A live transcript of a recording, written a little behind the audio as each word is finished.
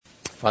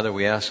Father,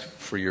 we ask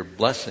for your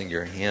blessing,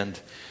 your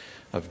hand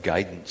of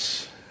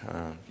guidance,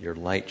 your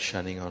light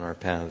shining on our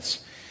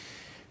paths,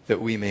 that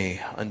we may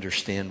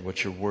understand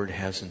what your word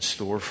has in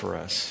store for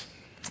us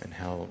and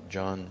how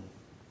John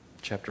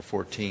chapter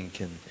 14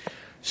 can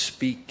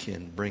speak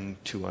and bring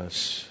to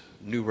us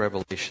new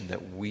revelation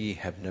that we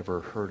have never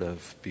heard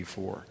of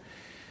before.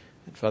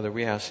 And Father,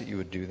 we ask that you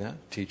would do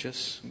that. Teach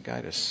us and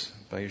guide us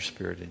by your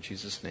Spirit in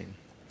Jesus' name.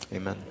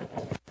 Amen.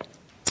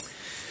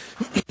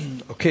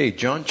 Okay,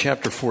 John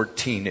chapter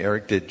 14.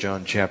 Eric did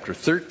John chapter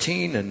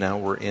 13, and now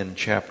we're in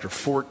chapter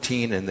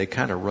 14, and they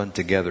kind of run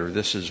together.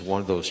 This is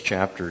one of those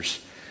chapters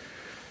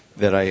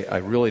that I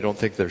really don't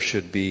think there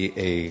should be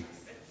a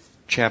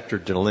chapter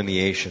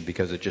delineation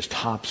because it just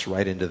hops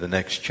right into the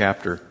next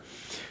chapter.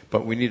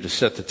 But we need to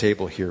set the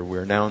table here.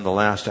 We're now in the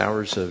last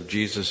hours of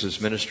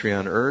Jesus' ministry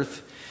on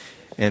earth,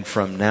 and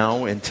from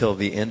now until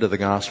the end of the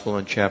gospel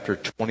in chapter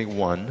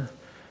 21,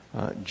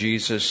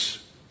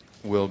 Jesus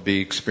will be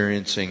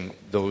experiencing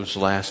those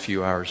last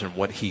few hours and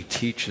what he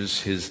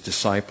teaches his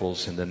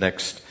disciples in the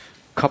next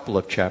couple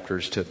of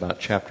chapters to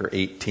about chapter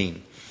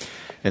 18.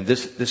 And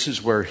this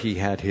is where he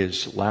had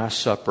his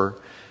Last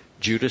Supper.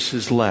 Judas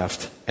has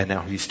left, and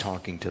now he's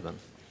talking to them.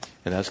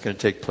 And that's going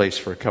to take place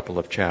for a couple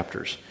of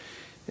chapters.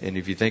 And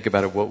if you think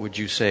about it, what would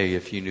you say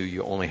if you knew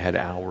you only had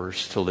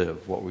hours to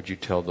live? What would you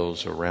tell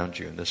those around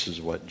you? And this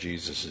is what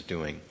Jesus is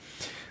doing.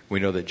 We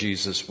know that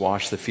Jesus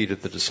washed the feet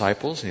of the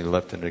disciples, and he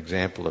left an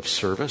example of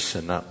service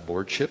and not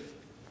lordship.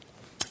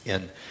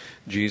 And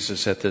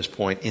Jesus at this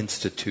point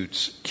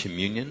institutes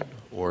communion,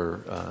 or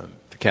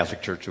the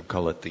Catholic Church would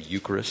call it the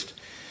Eucharist.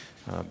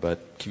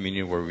 But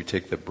communion where we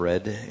take the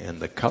bread and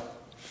the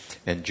cup.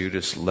 And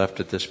Judas left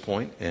at this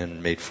point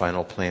and made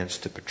final plans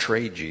to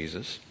betray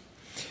Jesus.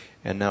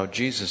 And now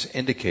Jesus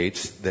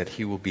indicates that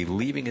he will be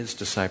leaving his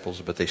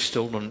disciples, but they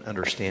still don't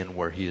understand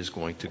where he is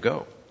going to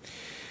go.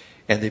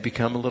 And they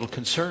become a little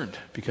concerned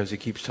because he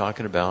keeps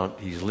talking about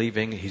he's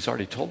leaving. He's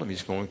already told them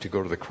he's going to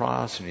go to the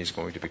cross and he's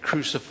going to be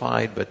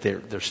crucified, but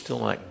they're still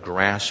not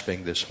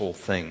grasping this whole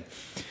thing.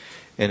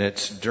 And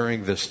it's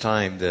during this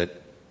time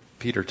that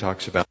Peter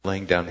talks about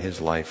laying down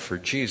his life for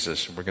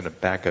Jesus. And we're going to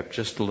back up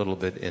just a little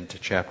bit into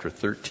chapter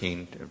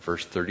 13,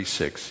 verse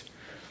 36,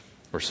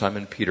 where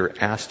Simon Peter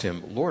asked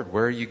him, "Lord,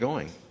 where are you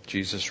going?"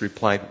 Jesus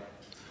replied,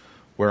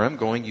 "Where I'm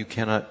going you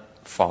cannot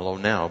follow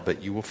now,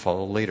 but you will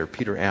follow later."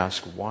 Peter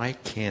asked, "Why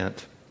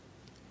can't,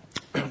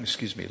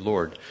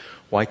 Lord,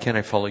 why can't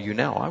I follow you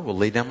now? I will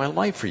lay down my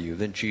life for you."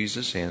 Then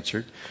Jesus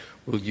answered,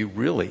 "Will you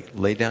really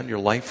lay down your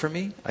life for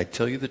me? I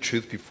tell you the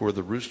truth, before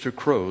the rooster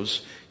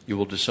crows, you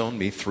will disown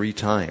me 3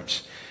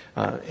 times.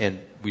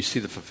 And we see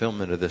the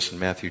fulfillment of this in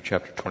Matthew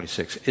chapter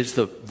 26. Is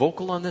the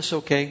vocal on this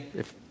okay?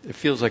 It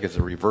feels like it's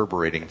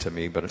reverberating to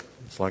me, but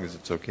as long as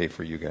it's okay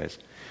for you guys.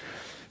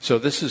 So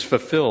this is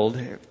fulfilled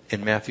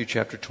in Matthew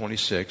chapter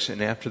 26.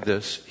 And after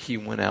this, he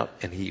went out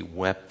and he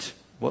wept.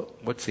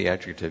 What's the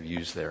adjective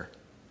used there?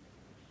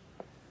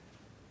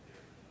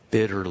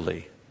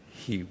 Bitterly.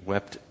 He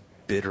wept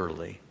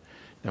bitterly.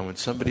 Now, when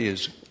somebody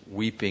is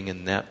weeping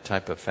in that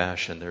type of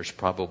fashion, there's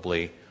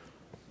probably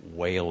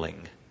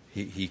wailing.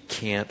 He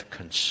can't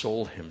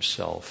console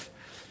himself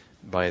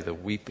by the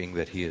weeping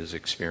that he is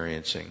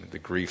experiencing, the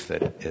grief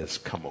that has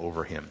come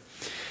over him.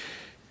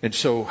 And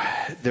so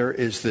there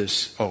is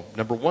this,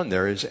 number one,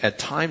 there is at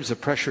times the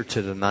pressure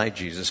to deny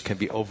Jesus can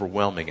be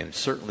overwhelming. And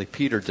certainly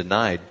Peter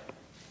denied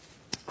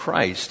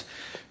Christ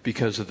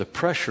because of the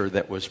pressure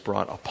that was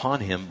brought upon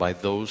him by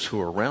those who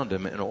were around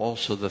him, and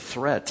also the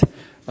threat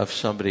of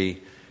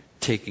somebody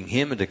taking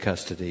him into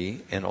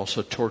custody and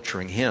also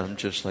torturing him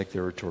just like they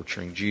were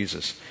torturing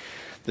Jesus.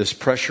 This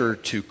pressure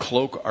to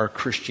cloak our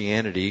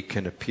Christianity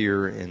can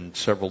appear in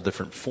several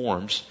different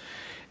forms.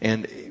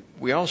 And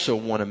we also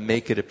want to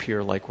make it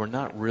appear like we're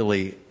not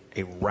really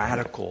a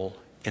radical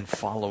in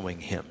following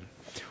him.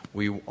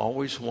 We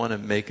always want to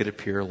make it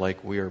appear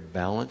like we are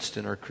balanced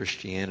in our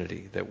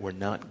Christianity, that we're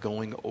not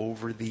going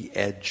over the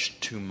edge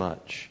too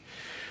much.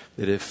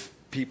 That if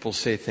people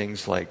say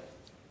things like,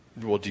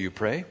 "Well, do you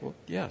pray?" "Well,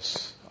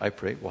 yes, I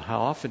pray." "Well, how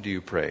often do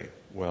you pray?"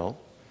 "Well,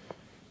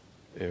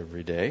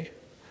 every day."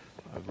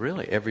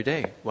 "Really, every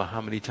day?" "Well,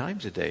 how many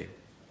times a day?"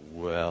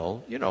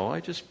 "Well, I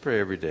just pray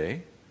every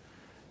day."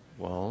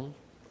 "Well,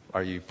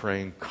 are you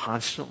praying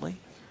constantly?"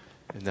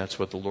 And that's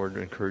what the Lord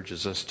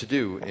encourages us to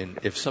do. And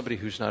if somebody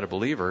who's not a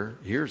believer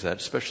hears that,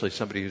 especially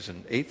somebody who's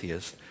an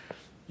atheist,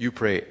 you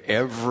pray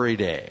every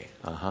day.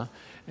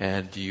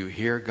 And do you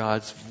hear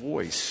God's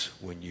voice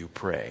when you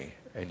pray?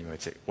 And you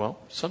might say, "Well,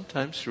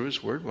 sometimes through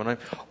his word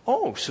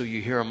so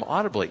you hear him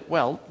audibly."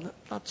 Well,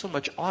 not so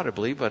much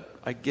audibly, but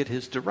I get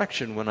his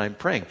direction when I'm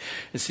praying.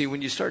 And see,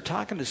 when you start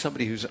talking to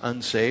somebody who's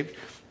unsaved,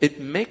 it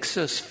makes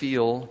us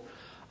feel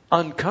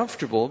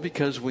uncomfortable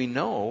because we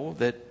know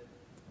that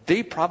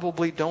they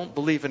probably don't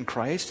believe in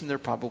Christ and they're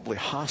probably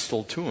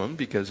hostile to him,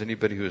 because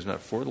anybody who is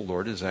not for the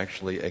Lord is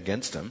actually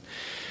against him.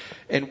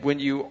 And when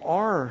you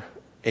are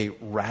a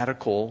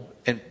radical,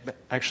 and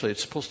actually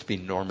it's supposed to be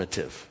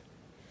normative,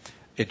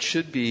 it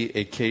should be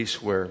a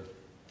case where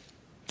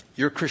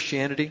your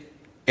Christianity,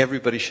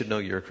 everybody should know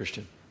you're a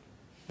Christian.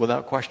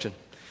 without question.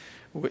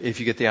 If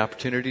you get the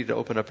opportunity to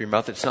open up your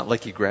mouth, it's not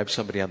like you grab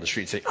somebody on the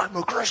street and say, I'm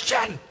a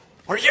Christian,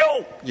 or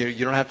you.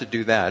 You don't have to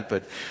do that,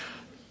 but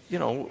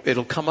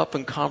it'll come up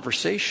in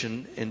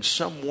conversation in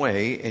some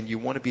way, and you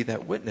want to be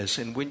that witness.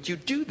 And when you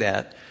do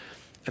that,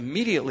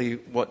 immediately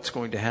what's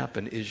going to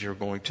happen is you're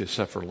going to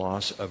suffer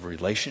loss of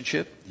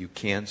relationship. You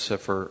can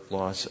suffer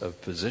loss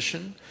of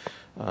position.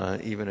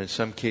 Even in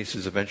some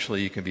cases,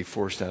 eventually you can be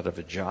forced out of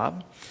a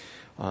job.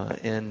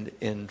 And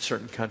in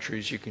certain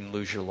countries, you can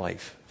lose your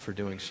life for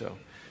doing so.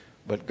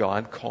 But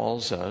God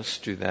calls us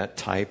to that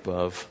type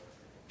of,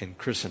 in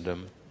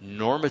Christendom,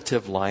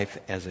 normative life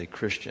as a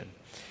Christian.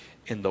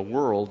 In the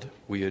world,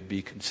 we would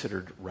be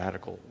considered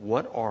radical.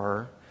 What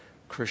are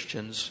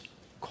Christians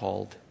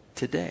called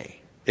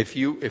today? If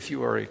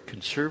you are a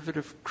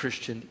conservative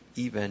Christian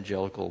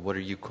evangelical, what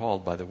are you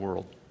called by the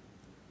world?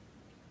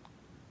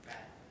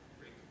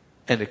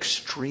 An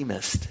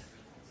extremist.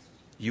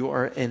 You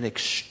are an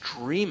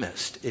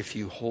extremist if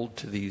you hold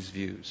to these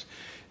views.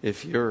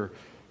 If you're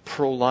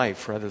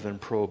pro-life rather than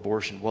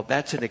pro-abortion, well,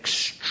 that's an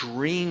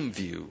extreme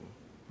view,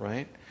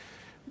 right?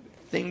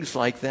 Things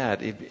like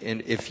that.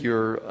 If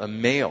you're a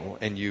male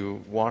and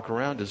you walk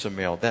around as a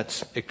male,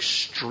 that's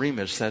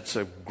extremist. That's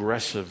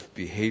aggressive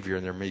behavior,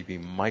 and there may be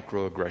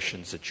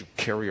microaggressions that you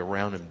carry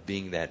around in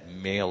being that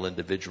male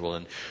individual.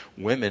 And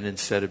women,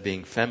 instead of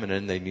being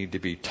feminine, they need to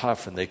be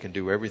tough, and they can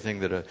do everything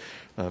that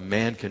a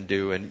man can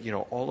do. And,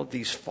 all of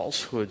these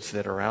falsehoods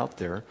that are out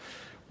there,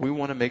 we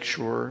want to make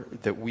sure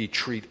that we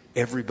treat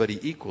everybody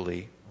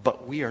equally,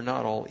 but we are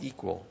not all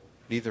equal,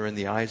 neither in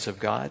the eyes of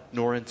God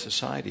nor in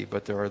society.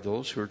 But there are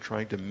those who are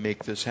trying to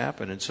make this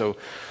happen. And so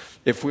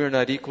if we are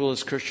not equal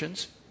as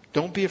Christians,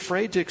 don't be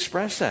afraid to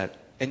express that.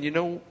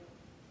 And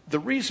the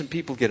reason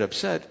people get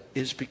upset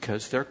is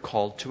because they're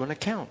called to an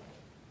account.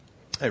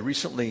 I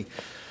recently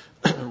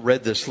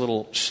read this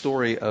little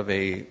story of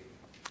a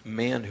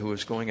man who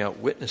was going out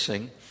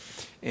witnessing,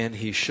 and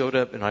he showed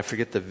up, and I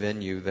forget the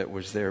venue that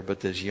was there, but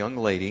this young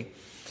lady,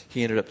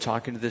 he ended up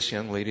talking to this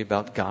young lady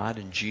about God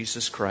and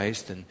Jesus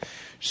Christ. And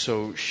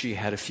so she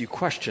had a few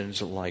questions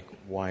like,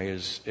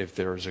 if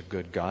there is a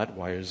good God,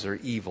 why is there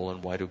evil,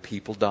 and why do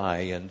people die?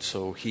 And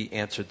so he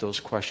answered those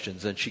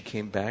questions. Then she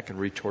came back and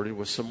retorted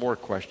with some more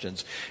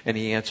questions. And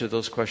he answered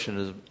those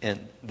questions.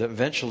 And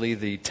eventually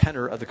the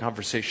tenor of the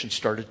conversation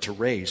started to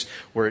raise,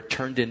 where it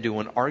turned into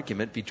an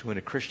argument between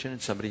a Christian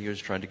and somebody he was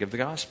trying to give the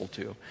gospel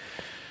to.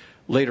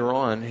 Later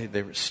on,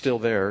 they were still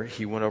there,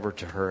 he went over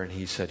to her and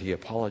he said he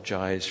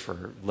apologized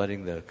for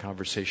letting the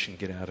conversation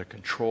get out of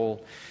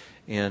control.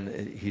 And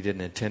he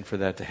didn't intend for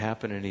that to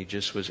happen, and he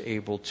just was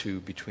able to,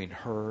 between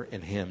her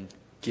and him,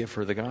 give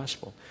her the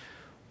gospel.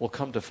 Well,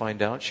 come to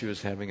find out, she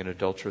was having an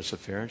adulterous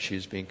affair, and she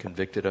was being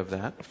convicted of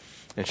that.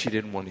 And she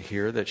didn't want to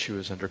hear that she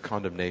was under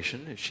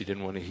condemnation. She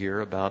didn't want to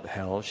hear about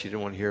hell. She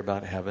didn't want to hear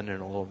about heaven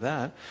and all of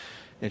that.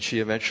 And she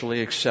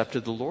eventually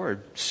accepted the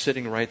Lord,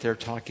 sitting right there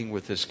talking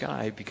with this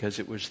guy, because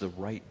it was the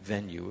right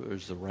venue. It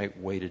was the right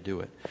way to do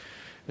it.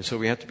 And so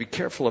we have to be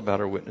careful about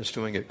our witness,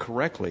 doing it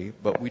correctly,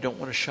 but we don't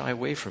want to shy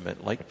away from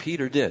it like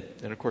Peter did.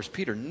 And of course,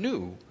 Peter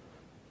knew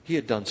he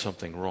had done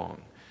something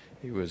wrong.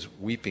 He was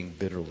weeping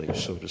bitterly,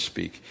 so to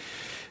speak.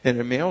 And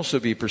it may also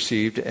be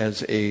perceived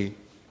as a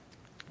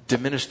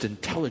diminished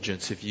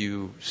intelligence if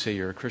you say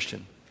you're a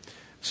Christian,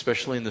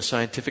 especially in the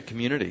scientific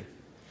community.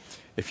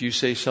 If you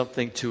say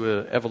something to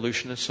an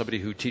evolutionist, somebody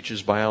who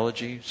teaches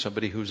biology,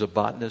 somebody who's a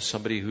botanist,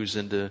 somebody who's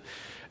into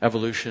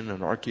evolution,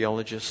 an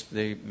archaeologist,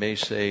 they may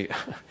say,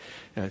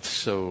 that's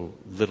so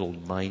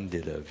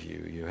little-minded of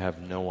you. You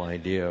have no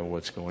idea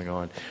what's going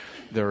on.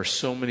 There are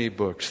so many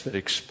books that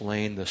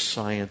explain the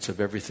science of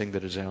everything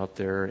that is out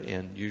there,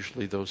 and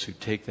usually those who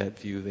take that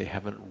view, they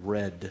haven't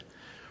read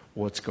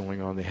what's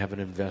going on. They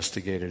haven't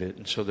investigated it.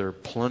 And so there are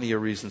plenty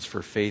of reasons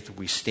for faith.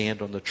 We stand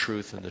on the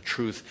truth, and the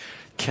truth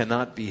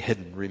cannot be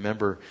hidden.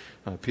 Remember,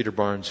 Peter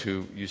Barnes,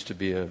 who used to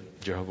be a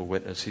Jehovah's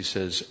Witness, he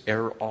says,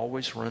 error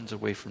always runs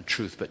away from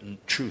truth,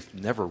 but truth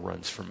never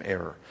runs from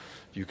error.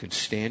 You can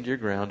stand your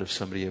ground if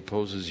somebody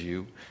opposes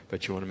you,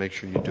 but you want to make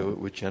sure you do it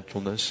with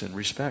gentleness and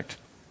respect.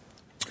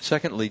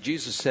 Secondly,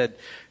 Jesus said,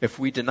 if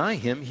we deny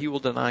him, he will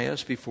deny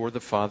us before the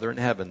Father in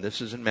heaven.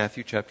 This is in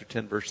Matthew chapter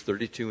 10, verse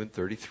 32 and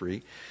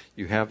 33.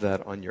 You have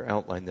that on your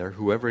outline there.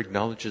 Whoever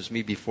acknowledges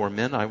me before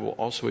men, I will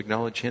also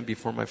acknowledge him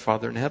before my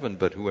Father in heaven.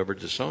 But whoever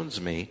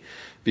disowns me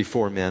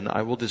before men,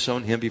 I will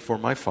disown him before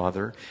my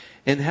Father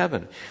in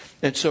heaven.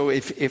 And so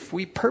if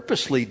we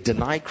purposely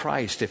deny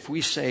Christ, if we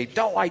say,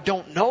 no, I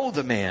don't know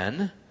the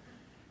man,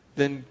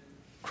 then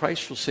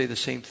Christ will say the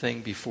same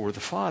thing before the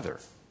Father.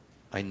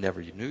 I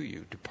never knew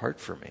you. Depart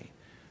from me.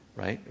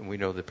 Right? And we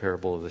know the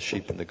parable of the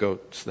sheep and the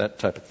goats, that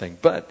type of thing.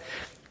 But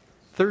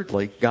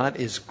thirdly, God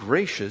is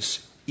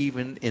gracious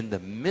even in the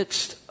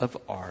midst of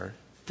our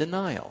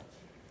denial.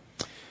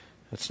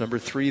 That's number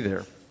 3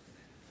 there.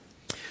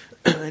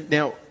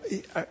 Now,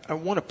 I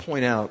want to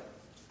point out,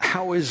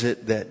 how is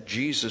it that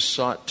Jesus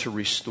sought to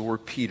restore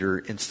Peter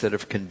instead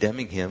of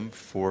condemning him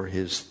for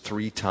his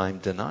 3-time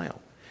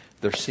denial?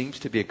 There seems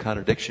to be a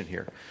contradiction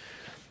here.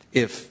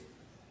 If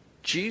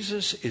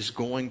Jesus is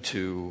going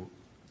to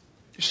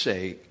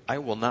say, I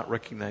will not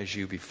recognize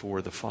you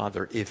before the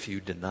Father if you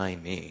deny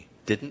me.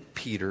 Didn't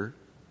Peter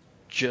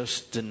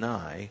just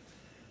deny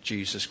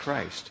Jesus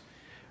Christ?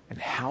 And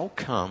how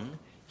come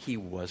he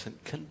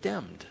wasn't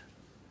condemned?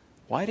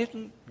 Why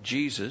didn't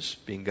Jesus,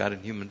 being God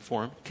in human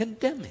form,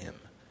 condemn him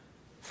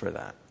for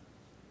that?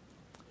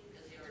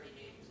 Because he already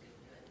knew he was going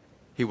to do it.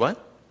 He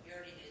what? He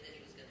already knew that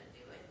he was going to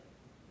do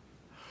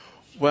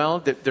it. Well,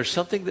 there's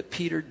something that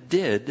Peter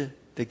did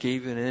that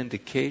gave an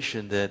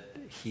indication that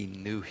he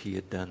knew he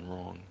had done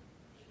wrong.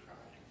 He cried.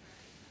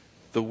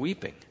 The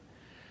weeping.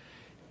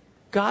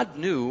 God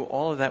knew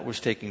all of that was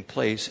taking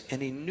place,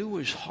 and he knew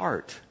his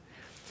heart.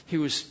 He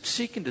was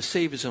seeking to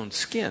save his own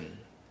skin.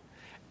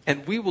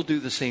 And we will do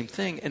the same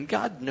thing. And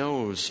God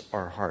knows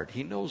our heart.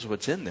 He knows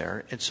what's in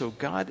there. And so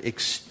God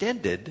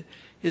extended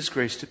his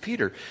grace to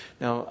Peter.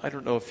 Now, I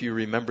don't know if you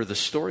remember the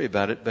story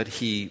about it, but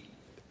he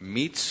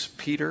meets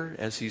Peter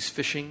as he's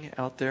fishing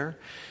out there,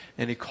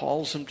 and he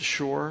calls him to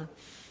shore.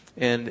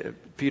 And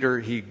Peter,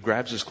 he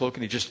grabs his cloak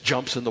and he just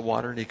jumps in the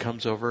water, and he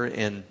comes over,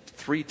 and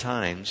 3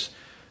 times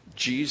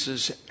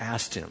Jesus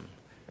asked him,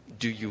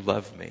 do you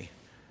love me?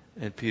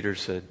 And Peter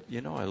said,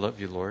 I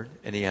love you, Lord.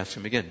 And he asked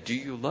him again, do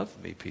you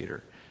love me,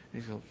 Peter?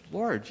 And he goes,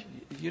 Lord,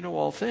 you know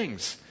all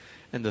things.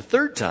 And the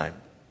 3rd time,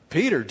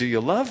 Peter, do you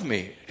love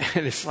me?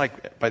 And it's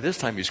like, by this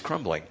time he's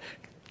crumbling.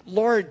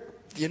 Lord,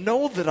 you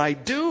know that I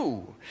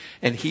do.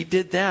 And he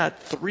did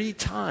that 3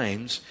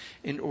 times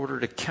in order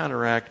to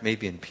counteract,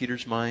 maybe in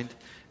Peter's mind,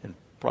 and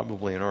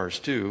probably in ours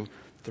too,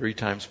 3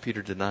 times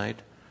Peter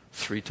denied,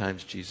 3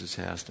 times Jesus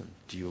asked him,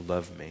 do you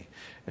love me?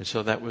 And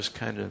so that was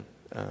kind of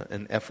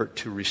an effort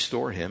to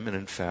restore him, and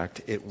in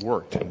fact, it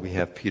worked. And we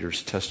have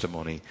Peter's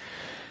testimony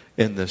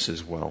in this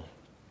as well.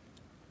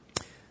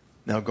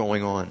 Now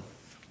going on,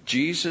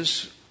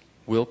 Jesus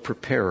will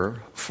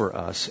prepare for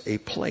us a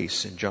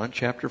place. In John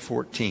chapter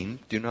 14,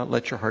 do not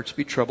let your hearts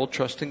be troubled.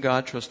 Trust in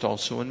God, trust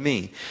also in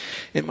me.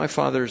 In my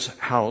Father's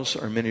house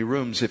are many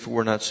rooms. If it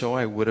were not so,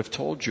 I would have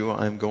told you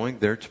I am going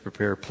there to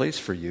prepare a place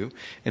for you.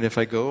 And if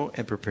I go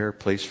and prepare a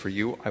place for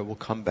you, I will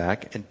come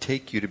back and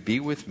take you to be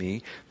with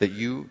me, that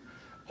you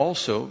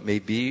also may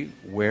be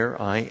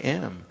where I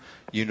am.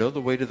 You know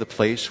the way to the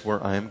place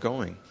where I am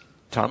going.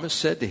 Thomas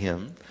said to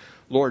him,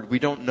 Lord, we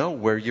don't know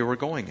where you are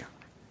going.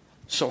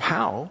 So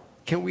how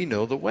can we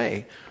know the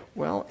way?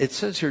 Well, it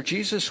says here,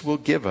 Jesus will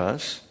give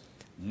us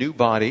new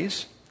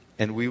bodies,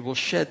 and we will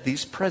shed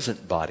these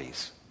present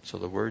bodies. So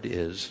the word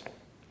is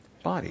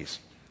bodies.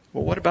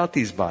 Well, what about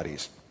these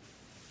bodies?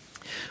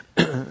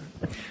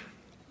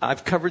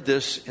 I've covered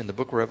this in the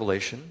book of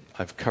Revelation.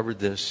 I've covered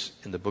this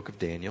in the book of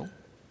Daniel.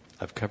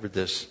 I've covered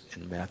this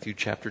in Matthew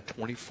chapter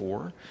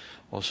 24,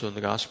 also in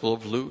the Gospel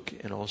of Luke,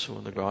 and also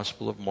in the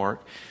Gospel of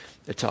Mark.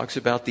 It talks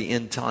about the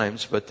end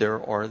times, but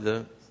there are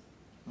the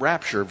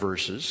rapture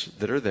verses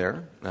that are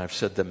there. And I've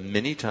said them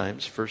many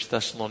times. 1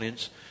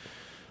 Thessalonians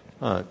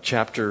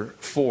chapter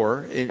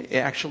 4, it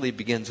actually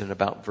begins in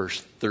about verse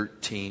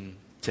 13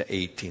 to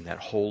 18, that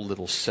whole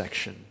little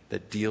section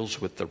that deals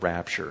with the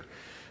rapture.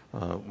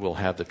 We'll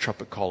have the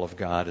trumpet call of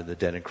God, and the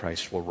dead in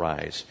Christ will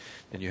rise.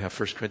 And you have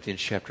 1 Corinthians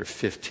chapter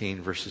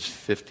 15, verses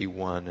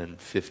 51 and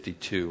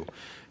 52.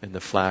 And the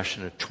flash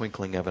and a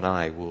twinkling of an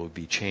eye will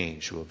be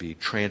changed, will be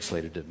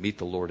translated to meet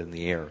the Lord in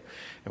the air.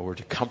 And we're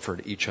to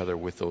comfort each other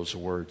with those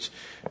words.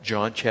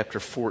 John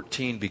chapter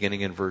 14, beginning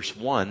in verse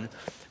 1,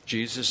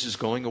 Jesus is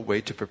going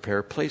away to prepare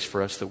a place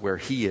for us, that where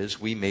he is,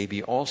 we may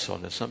be also.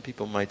 Now some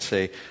people might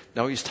say,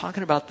 no, he's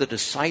talking about the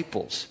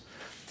disciples.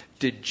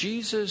 Did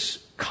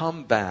Jesus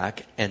come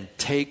back and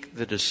take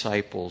the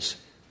disciples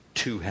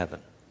to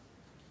heaven?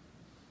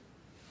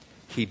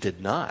 He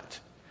did not.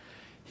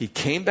 He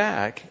came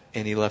back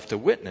and he left a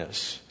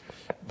witness.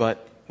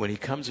 But when he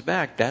comes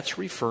back, that's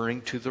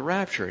referring to the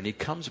rapture. And he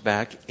comes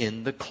back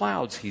in the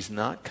clouds. He's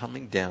not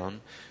coming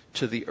down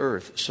to the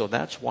earth. So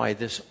that's why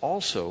this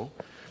also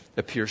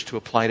appears to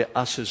apply to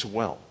us as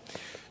well.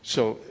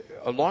 So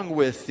along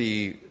with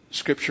the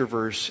scripture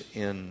verse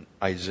in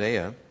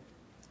Isaiah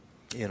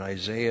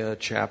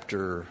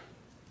chapter,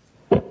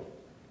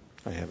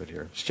 I have it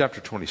here. It's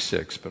chapter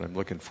 26, but I'm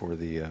looking for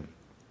the, I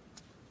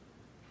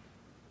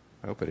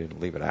hope I didn't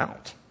leave it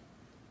out.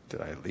 Did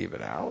I leave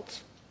it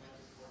out?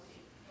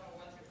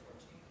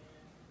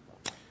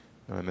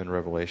 No, I'm in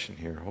Revelation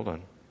here. Hold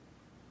on.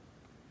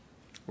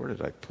 Where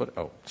did I put it?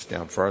 Oh, it's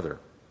down farther.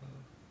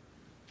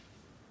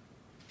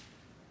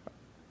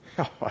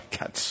 Oh, I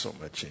got so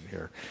much in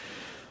here.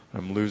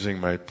 I'm losing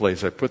my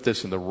place. I put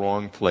this in the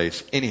wrong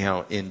place.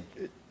 Anyhow, in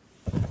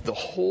the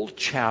whole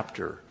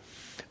chapter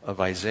of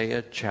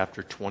Isaiah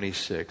chapter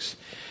 26,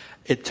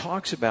 it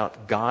talks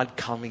about God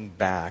coming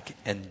back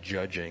and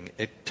judging.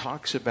 It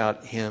talks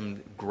about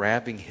him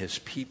grabbing his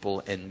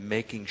people and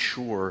making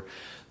sure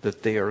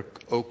that they are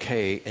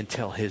okay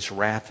until his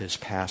wrath has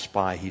passed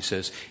by. He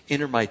says,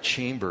 enter my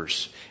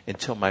chambers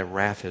until my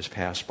wrath has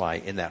passed by.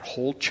 In that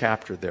whole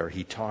chapter there,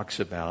 he talks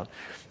about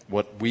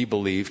what we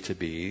believe to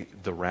be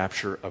the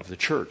rapture of the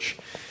church.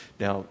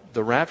 Now,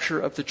 the rapture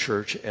of the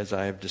church, as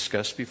I have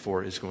discussed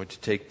before, is going to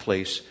take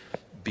place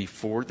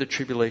before the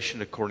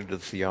tribulation according to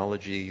the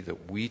theology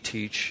that we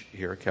teach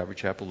here at Calvary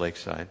Chapel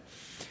Lakeside.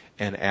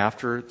 And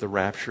after the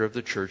rapture of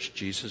the church,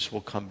 Jesus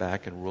will come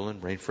back and rule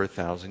and reign for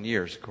 1,000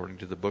 years. According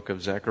to the book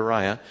of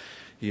Zechariah,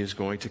 he is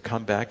going to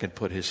come back and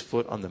put his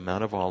foot on the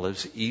Mount of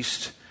Olives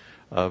east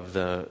of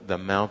the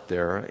mount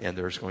there, and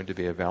there's going to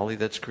be a valley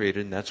that's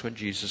created, and that's when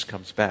Jesus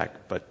comes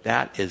back. But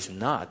that is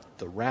not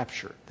the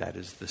rapture. That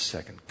is the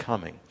second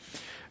coming.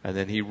 And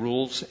then he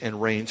rules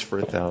and reigns for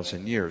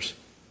 1,000 years.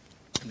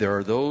 There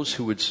are those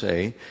who would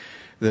say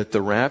that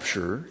the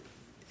rapture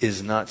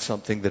is not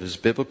something that is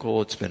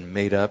biblical. It's been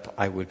made up.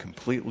 I would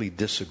completely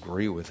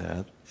disagree with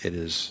that. It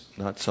is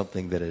not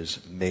something that is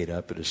made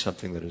up. It is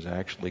something that is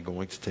actually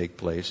going to take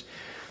place.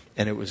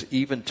 And it was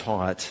even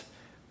taught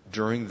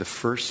during the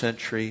first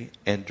century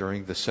and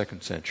during the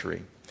second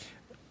century.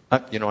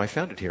 I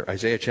found it here.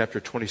 Isaiah chapter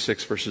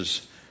 26,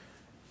 verses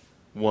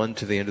 1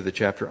 to the end of the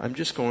chapter. I'm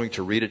just going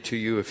to read it to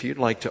you. If you'd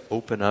like to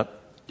open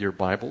up your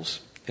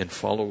Bibles and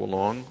follow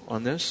along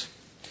on this.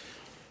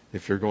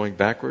 If you're going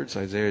backwards,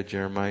 Isaiah,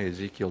 Jeremiah,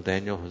 Ezekiel,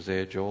 Daniel,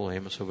 Hosea, Joel,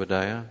 Amos,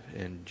 Obadiah,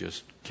 and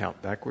just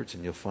count backwards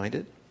and you'll find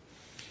it.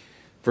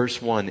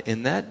 Verse 1,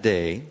 in that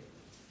day,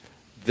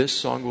 this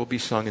song will be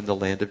sung in the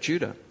land of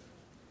Judah.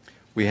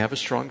 We have a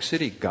strong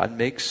city. God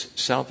makes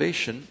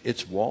salvation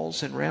its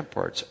walls and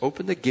ramparts.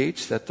 Open the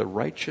gates that the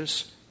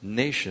righteous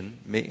nation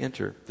may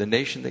enter, the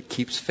nation that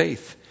keeps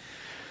faith.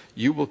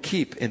 You will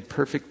keep in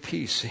perfect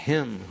peace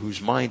him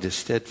whose mind is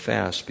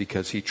steadfast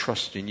because he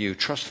trusts in you.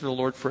 Trust in the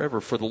Lord forever,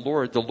 for the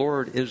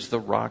Lord is the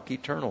rock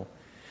eternal.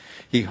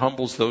 He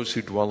humbles those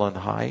who dwell on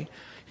high.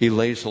 He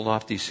lays the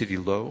lofty city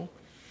low.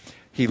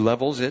 He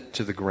levels it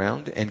to the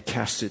ground and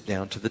casts it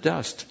down to the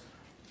dust.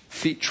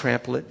 Feet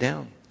trample it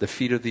down, the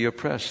feet of the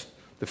oppressed.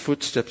 The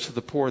footsteps of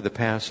the poor, the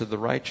paths of the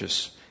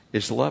righteous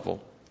is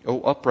level.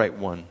 O upright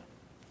one,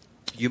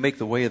 you make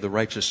the way of the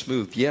righteous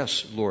smooth.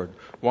 Yes, Lord,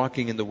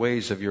 walking in the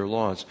ways of your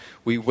laws.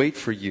 We wait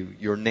for you.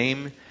 Your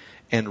name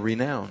and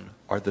renown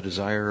are the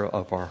desire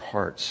of our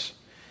hearts.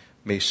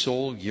 May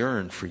soul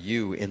yearn for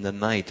you in the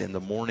night. In the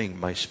morning,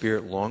 my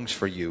spirit longs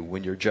for you.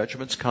 When your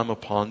judgments come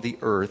upon the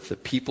earth, the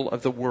people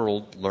of the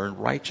world learn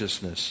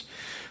righteousness.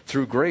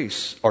 Through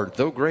grace, or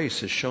though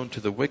grace is shown to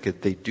the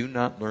wicked, they do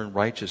not learn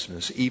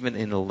righteousness. Even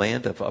in a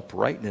land of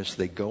uprightness,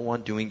 they go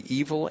on doing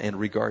evil and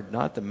regard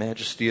not the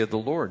majesty of the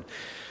Lord.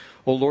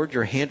 O Lord,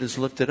 your hand is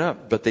lifted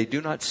up, but they do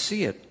not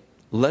see it.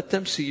 Let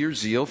them see your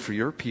zeal for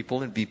your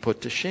people and be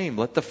put to shame.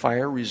 Let the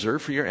fire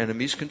reserved for your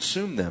enemies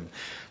consume them.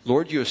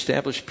 Lord, you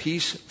establish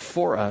peace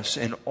for us,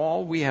 and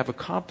all we have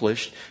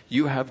accomplished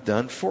you have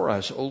done for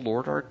us. O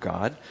Lord our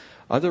God,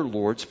 other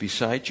lords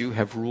besides you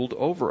have ruled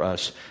over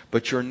us,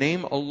 but your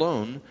name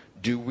alone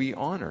do we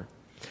honor.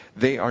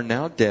 They are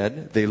now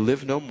dead. They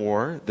live no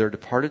more. Their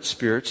departed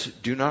spirits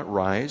do not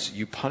rise.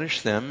 You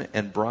punished them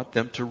and brought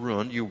them to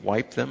ruin. You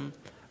wiped them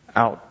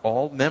out,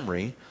 all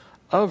memory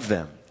of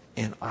them.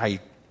 And I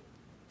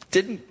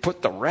didn't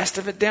put the rest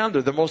of it down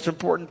there, the most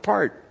important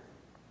part.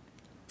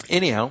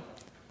 Anyhow,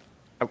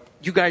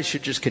 you guys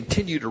should just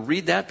continue to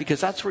read that,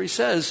 because that's where he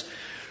says,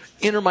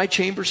 enter my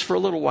chambers for a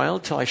little while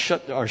until I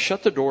shut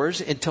the doors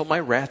until my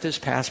wrath is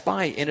passed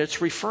by. And it's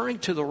referring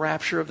to the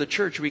rapture of the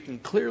church. We can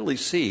clearly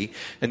see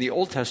in the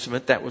Old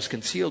Testament that was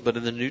concealed, but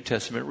in the New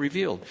Testament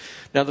revealed.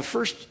 Now, the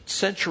first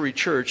century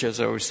church, as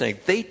I was saying,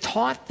 they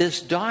taught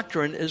this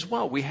doctrine as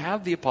well. We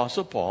have the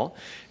Apostle Paul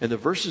in the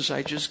verses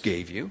I just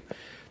gave you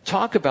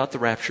talk about the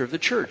rapture of the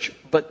church.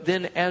 But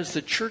then as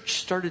the church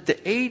started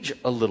to age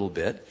a little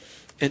bit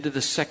into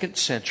the second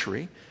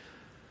century,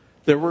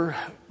 there were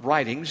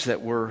writings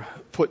that were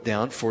put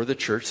down for the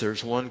church.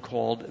 There's one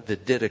called the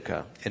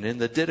Didache. And in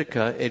the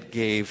Didache, it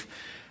gave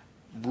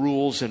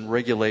rules and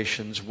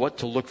regulations, what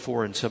to look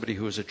for in somebody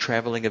who is a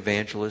traveling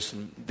evangelist.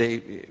 And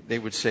they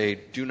would say,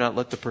 do not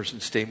let the person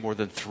stay more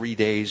than 3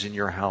 days in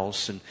your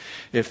house. And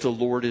if the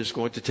Lord is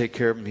going to take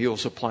care of them, He will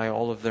supply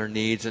all of their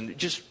needs. And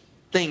just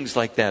things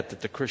like that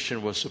the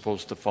Christian was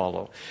supposed to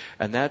follow.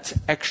 And that's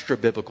extra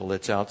biblical.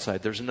 It's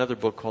outside. There's another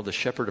book called The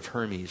Shepherd of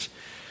Hermes.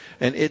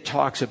 And it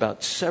talks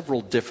about several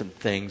different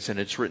things, and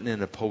it's written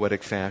in a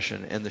poetic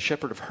fashion. And the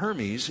Shepherd of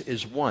Hermes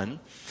is one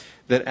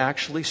that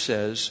actually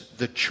says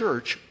the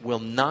church will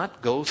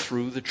not go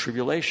through the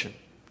tribulation.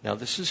 Now,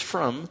 this is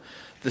from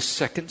the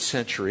second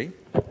century,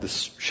 the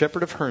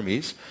Shepherd of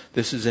Hermes.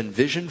 This is in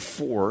Vision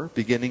 4,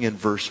 beginning in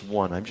verse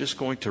 1. I'm just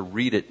going to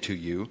read it to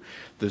you,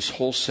 this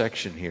whole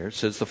section here. It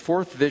says, the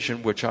fourth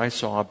vision which I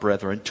saw,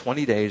 brethren,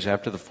 20 days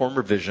after the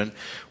former vision,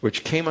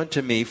 which came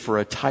unto me for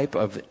a type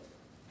of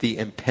the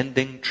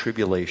impending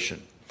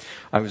tribulation.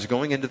 I was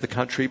going into the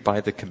country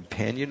by the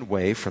companion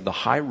way from the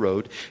high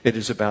road. It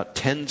is about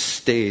 10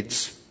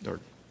 stades, or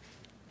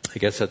I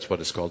guess that's what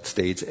it's called,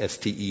 stades,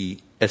 S-T-A-D-E-S.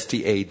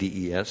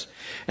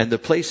 And the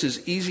place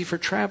is easy for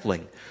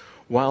traveling.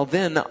 While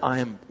then I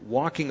am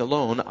walking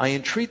alone, I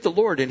entreat the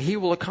Lord, and He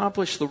will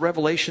accomplish the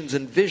revelations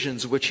and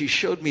visions which He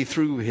showed me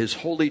through His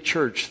holy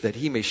church, that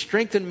He may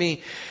strengthen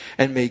me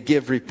and may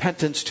give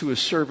repentance to His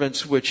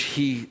servants which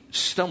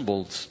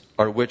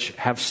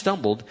have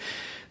stumbled,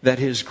 that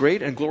his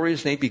great and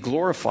glorious name be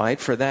glorified,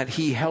 for that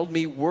he held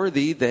me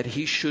worthy that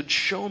he should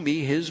show me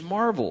his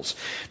marvels.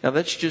 Now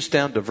that's just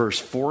down to verse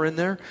 4 in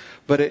there,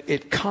 but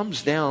it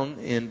comes down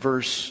in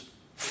verse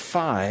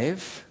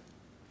 5.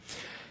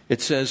 It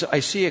says,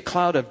 I see a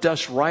cloud of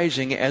dust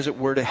rising as it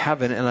were to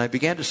heaven, and I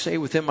began to say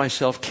within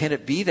myself, can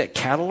it be that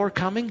cattle are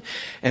coming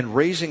and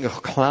raising a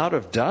cloud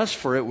of dust?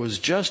 For it was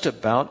just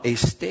about a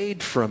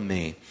stayed from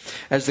me.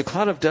 As the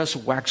cloud of dust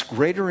waxed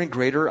greater and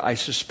greater, I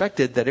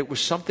suspected that it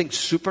was something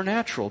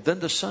supernatural.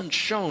 Then the sun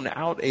shone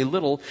out a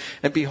little,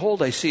 and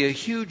behold, I see a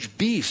huge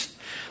beast,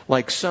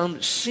 like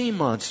some sea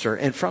monster,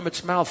 and from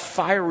its mouth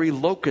fiery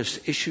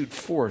locusts issued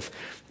forth.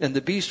 And the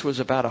beast was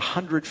about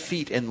 100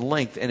 feet in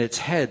length, and its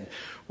head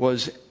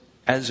was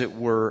as it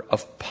were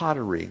of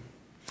pottery.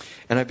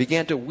 And I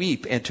began to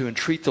weep and to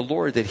entreat the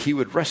Lord that he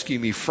would rescue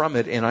me from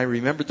it. And I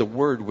remembered the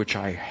word which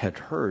I had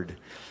heard.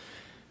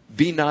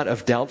 Be not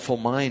of doubtful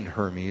mind,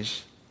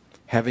 Hermes.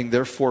 Having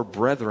therefore,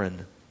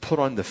 brethren, put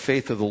on the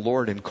faith of the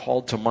Lord and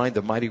called to mind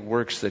the mighty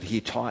works that he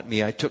taught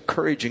me, I took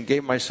courage and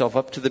gave myself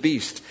up to the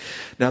beast.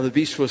 Now the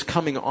beast was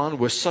coming on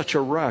with such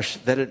a rush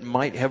that it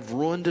might have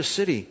ruined a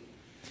city.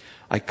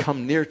 I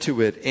come near to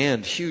it,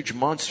 and, huge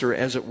monster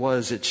as it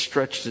was, it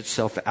stretched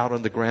itself out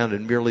on the ground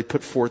and merely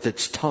put forth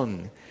its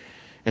tongue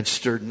and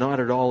stirred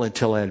not at all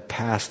until I had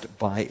passed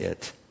by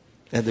it.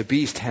 And the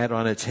beast had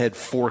on its head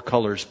 4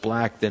 colors,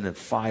 black, then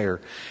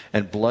fire,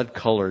 and blood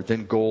color,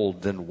 then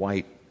gold, then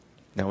white.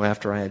 Now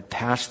after I had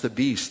passed the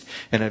beast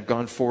and had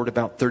gone forward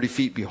about 30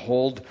 feet,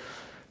 behold,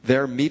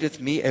 there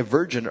meeteth me a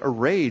virgin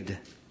arrayed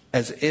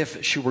as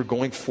if she were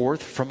going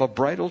forth from a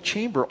bridal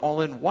chamber,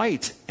 all in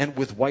white, and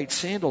with white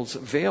sandals,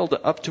 veiled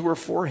up to her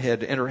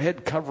forehead, and her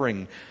head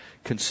covering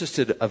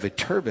consisted of a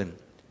turban,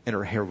 and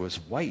her hair was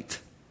white.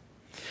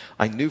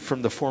 I knew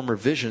from the former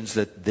visions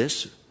that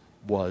this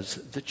was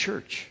the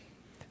church,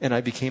 and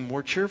I became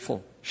more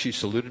cheerful. She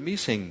saluted me,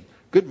 saying,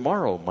 Good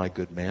morrow, my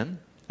good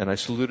man. And I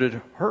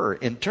saluted her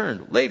in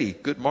turn, Lady,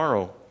 good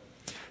morrow.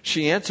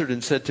 She answered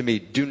and said to me,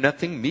 Do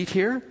nothing meet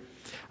here?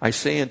 I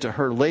say unto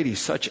her, Lady,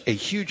 such a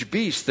huge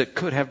beast that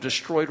could have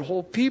destroyed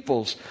whole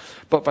peoples,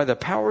 but by the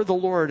power of the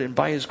Lord and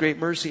by his great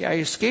mercy I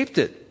escaped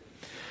it.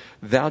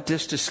 Thou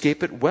didst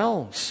escape it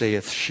well,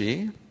 saith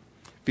she,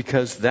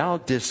 because thou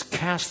didst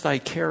cast thy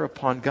care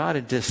upon God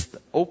and didst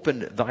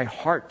open thy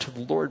heart to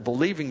the Lord,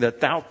 believing that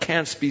thou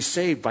canst be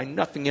saved by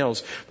nothing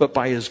else but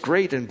by his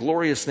great and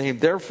glorious name.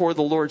 Therefore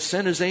the Lord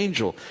sent his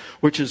angel,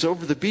 which is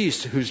over the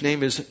beast, whose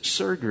name is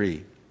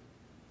Sergri,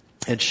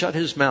 and shut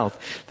his mouth,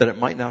 that it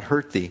might not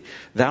hurt thee.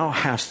 Thou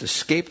hast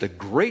escaped a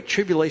great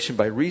tribulation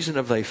by reason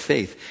of thy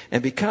faith.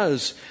 And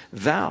because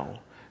thou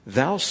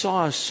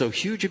sawest so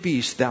huge a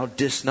beast, thou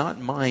didst not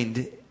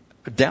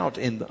doubt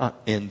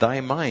in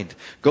thy mind.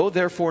 Go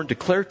therefore and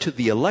declare to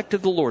the elect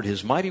of the Lord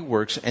his mighty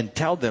works, and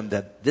tell them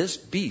that this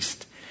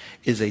beast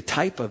is a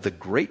type of the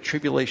great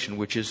tribulation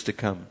which is to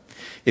come.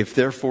 If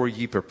therefore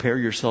ye prepare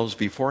yourselves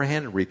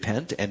beforehand, and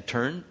repent and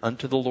turn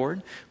unto the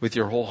Lord with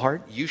your whole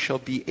heart, you shall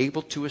be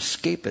able to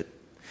escape it.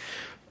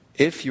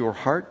 If your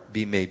heart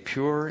be made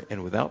pure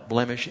and without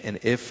blemish, and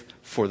if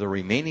for the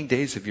remaining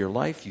days of your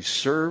life you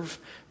serve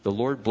the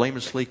Lord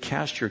blamelessly,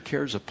 cast your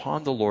cares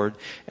upon the Lord,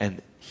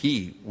 and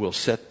he will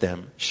set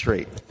them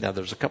straight. Now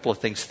there's a couple of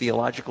things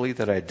theologically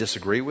that I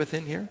disagree with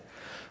in here,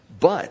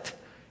 but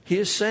he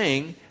is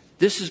saying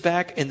this is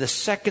back in the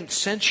 2nd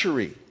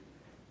century.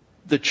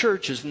 The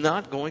church is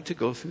not going to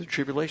go through the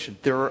tribulation.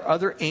 There are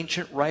other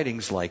ancient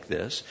writings like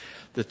this,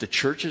 that the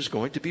church is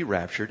going to be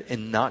raptured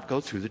and not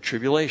go through the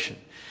tribulation.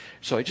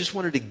 So I just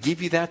wanted to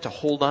give you that to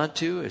hold on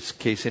to, in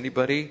case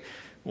anybody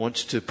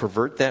wants to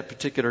pervert that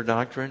particular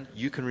doctrine.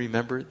 You can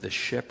remember the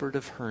Shepherd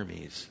of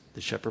Hermes.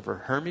 The Shepherd of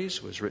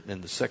Hermes was written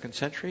in the 2nd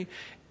century,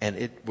 and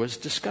it was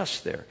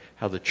discussed there,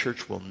 how the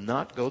church will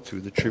not go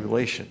through the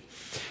tribulation.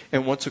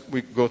 And once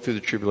we go through the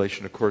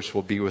tribulation, of course,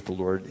 we'll be with the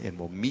Lord and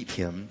we'll meet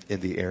him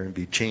in the air and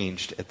be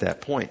changed at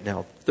that point.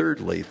 Now,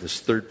 thirdly, this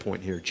third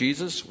point here,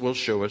 Jesus will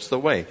show us the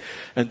way,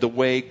 and the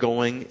way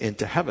going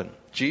into heaven.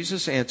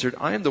 Jesus answered,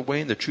 I am the way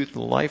and the truth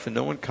and the life, and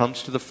no one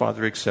comes to the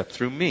Father except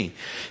through me.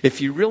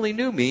 If you really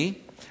knew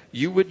me,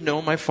 you would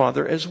know my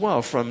Father as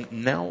well. From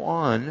now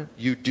on,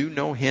 you do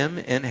know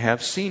him and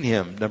have seen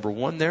him. Number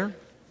 1 there,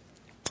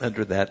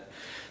 under that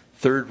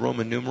 3rd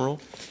Roman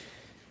numeral.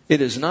 It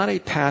is not a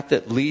path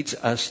that leads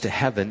us to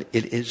heaven.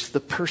 It is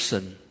the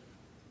person.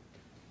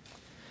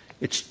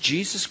 It's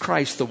Jesus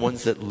Christ,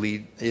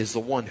 is the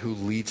one who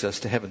leads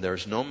us to heaven. There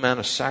is no amount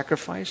of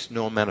sacrifice,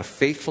 no amount of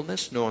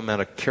faithfulness, no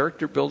amount of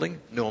character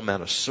building, no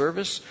amount of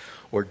service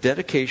or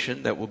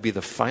dedication that will be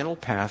the final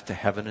path to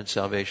heaven and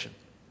salvation.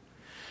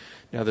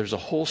 Now, there's a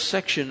whole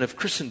section of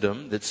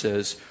Christendom that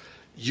says,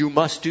 you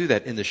must do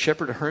that. In the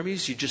Shepherd of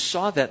Hermes, you just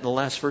saw that in the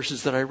last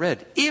verses that I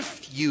read.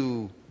 If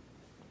you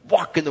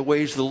walk in the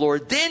ways of the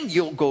Lord, then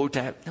you'll go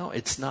to heaven. No,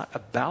 it's not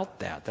about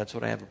that. That's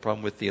what I have a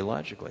problem with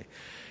theologically.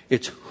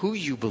 It's who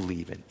you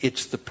believe in.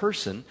 It's the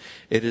person.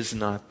 It is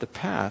not the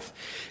path.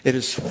 It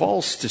is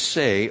false to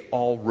say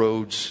all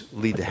roads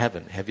lead to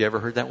heaven. Have you ever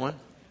heard that one?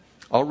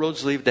 All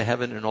roads lead to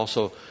heaven, and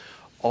also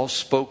all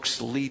spokes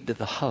lead to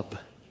the hub.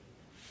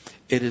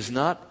 It is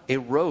not a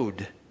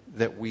road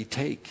that we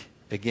take.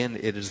 Again,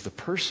 it is the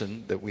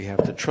person that we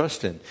have to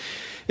trust in.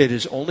 It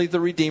is only the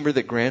Redeemer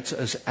that grants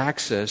us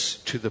access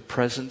to the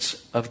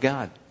presence of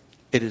God.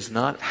 It is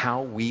not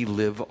how we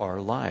live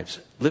our lives.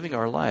 Living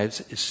our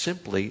lives is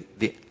simply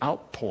the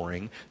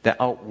outpouring,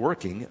 the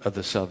outworking of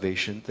the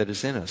salvation that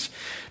is in us.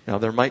 Now,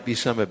 there might be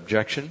some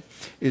objection.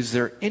 Is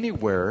there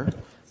anywhere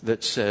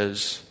that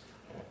says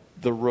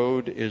the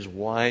road is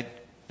wide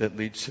that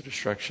leads to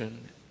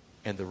destruction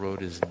and the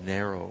road is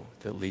narrow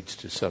that leads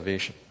to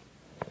salvation?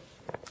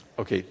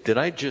 Okay, did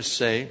I just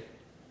say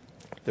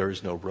there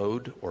is no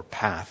road or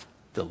path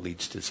that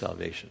leads to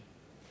salvation?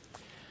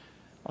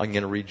 I'm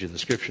going to read you the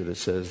scripture that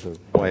says the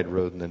wide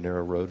road and the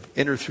narrow road.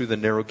 Enter through the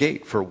narrow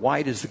gate, for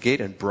wide is the gate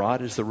and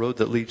broad is the road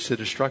that leads to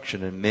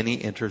destruction, and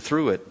many enter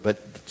through it.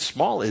 But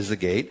small is the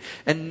gate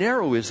and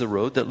narrow is the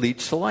road that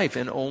leads to life,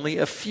 and only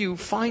a few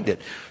find it.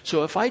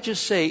 So if I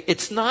just say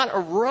it's not a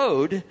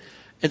road,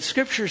 and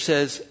scripture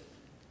says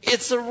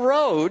it's a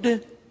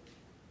road,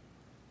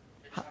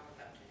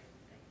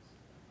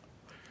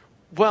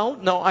 well,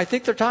 no, I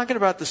think they're talking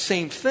about the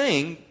same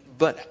thing,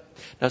 but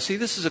now see,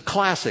 this is a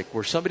classic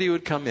where somebody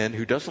would come in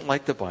who doesn't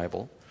like the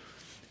Bible,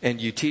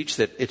 and you teach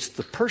that it's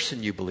the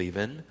person you believe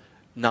in,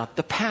 not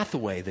the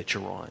pathway that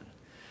you're on.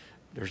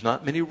 There's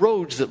not many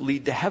roads that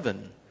lead to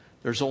heaven.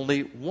 There's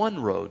only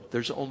one road.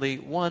 There's only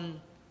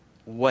one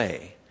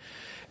way.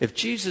 If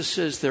Jesus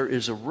says there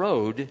is a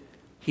road,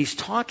 he's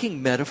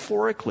talking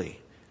metaphorically.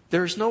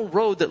 There's no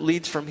road that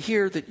leads from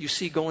here that you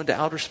see going to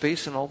outer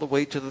space and all the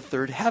way to the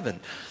third heaven.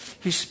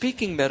 He's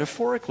speaking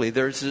metaphorically.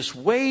 There's this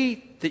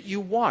way that you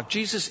walk.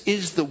 Jesus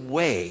is the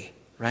way,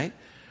 right?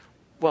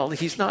 Well,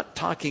 he's not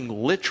talking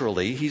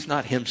literally. He's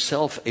not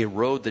himself a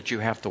road that you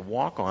have to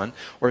walk on.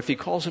 Or if he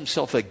calls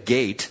himself a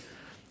gate,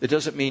 it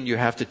doesn't mean you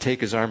have to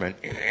take his arm and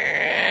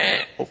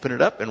open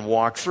it up and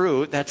walk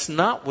through. That's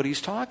not what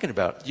he's talking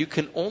about. You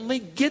can only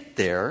get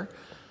there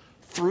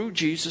through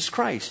Jesus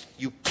Christ.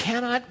 You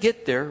cannot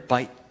get there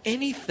by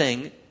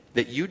anything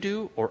that you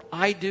do or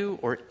I do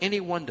or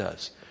anyone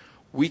does.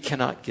 We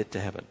cannot get to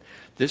heaven.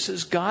 This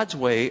is God's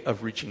way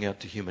of reaching out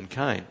to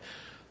humankind.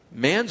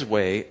 Man's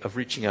way of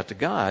reaching out to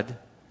God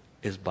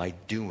is by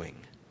doing.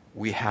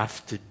 We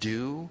have to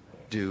do.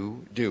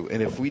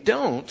 And if we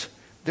don't,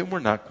 then we're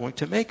not going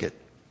to make it.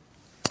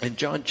 In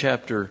John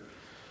chapter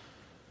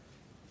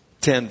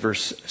 10,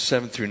 verse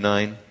 7 through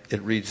 9,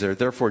 it reads there,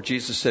 "Therefore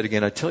Jesus said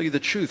again, I tell you the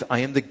truth, I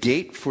am the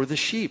gate for the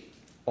sheep.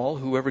 All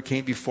whoever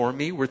came before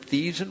me were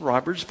thieves and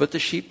robbers, but the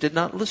sheep did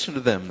not listen to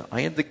them.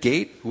 I am the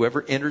gate.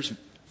 Whoever enters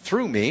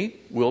through me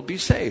will be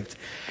saved.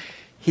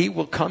 He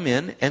will come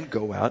in and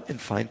go out and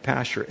find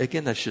pasture."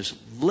 Again, that's just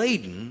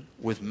laden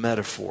with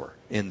metaphor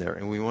in there,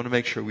 and we want to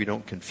make sure we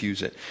don't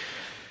confuse it.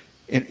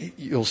 And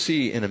you'll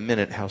see in a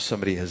minute how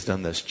somebody has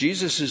done this.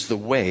 Jesus is the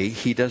way.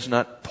 He does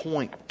not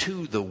point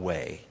to the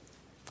way.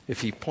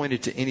 If he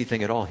pointed to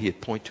anything at all,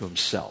 he'd point to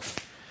himself.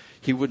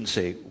 He wouldn't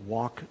say,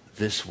 walk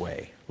this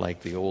way,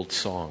 like the old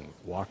song,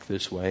 walk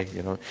this way.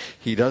 You know,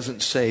 he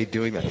doesn't say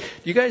doing that.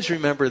 You guys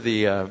remember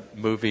the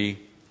movie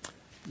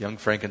Young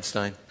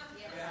Frankenstein?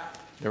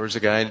 There was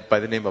a guy by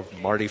the name of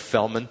Marty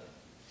Feldman.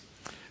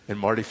 And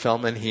Marty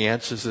Feldman, he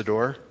answers the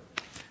door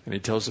and he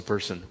tells the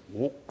person,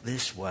 walk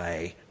this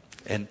way.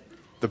 And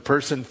the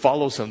person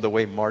follows him the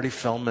way Marty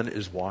Feldman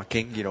is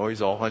walking. You know,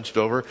 he's all hunched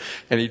over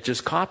and he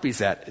just copies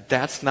that.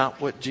 That's not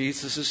what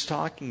Jesus is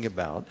talking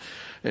about.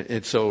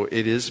 And so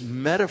it is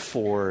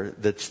metaphor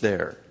that's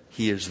there.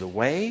 He is the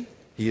way,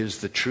 he is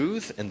the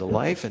truth and the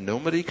life, and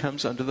nobody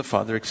comes unto the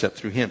Father except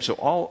through him. So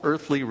all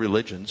earthly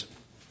religions,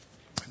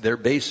 their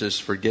basis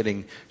for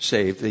getting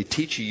saved, they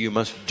teach you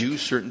must do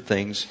certain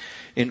things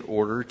in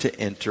order to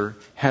enter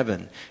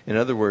heaven. In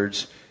other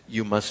words,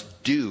 you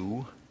must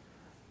do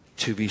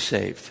to be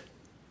saved.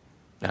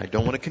 Now, I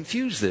don't want to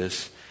confuse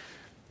this.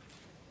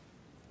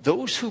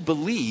 Those who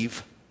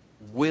believe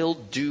will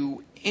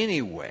do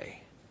anyway.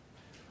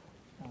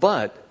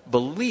 But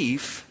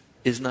belief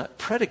is not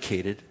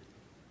predicated,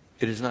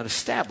 it is not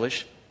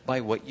established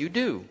by what you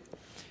do.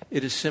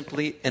 It is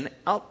simply an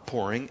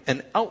outpouring,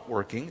 an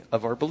outworking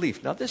of our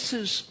belief. Now, this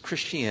is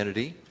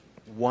Christianity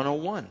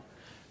 101.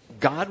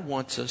 God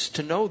wants us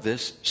to know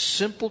this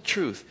simple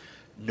truth.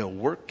 No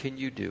work can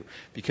you do.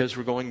 Because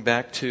we're going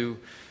back to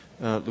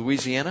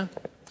Louisiana,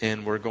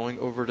 and we're going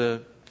over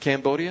to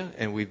Cambodia,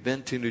 and we've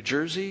been to New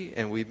Jersey,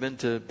 and we've been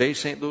to Bay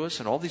St. Louis,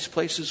 and all these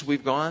places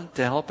we've gone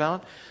to help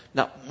out.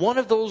 Not one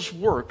of those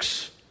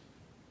works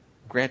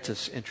grants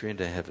us entry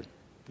into heaven.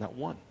 Not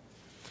one.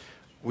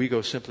 We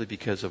go simply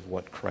because of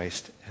what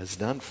Christ has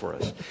done for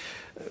us.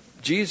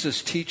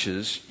 Jesus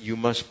teaches you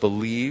must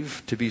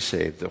believe to be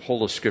saved. The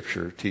whole of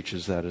Scripture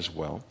teaches that as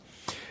well.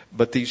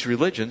 But these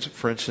religions,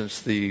 for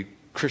instance, the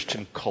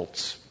Christian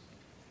cults,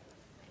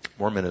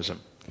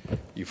 Mormonism,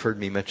 you've heard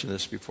me mention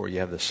this before. You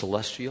have the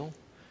celestial,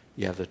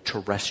 you have the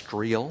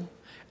terrestrial,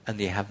 and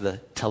you have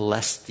the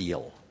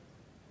telestial.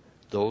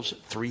 Those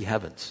three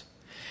heavens.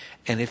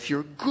 And if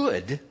you're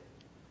good,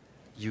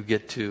 you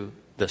get to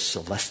the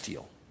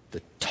celestial.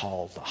 the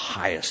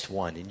highest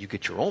one. And you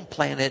get your own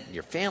planet, and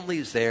your family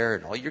is there,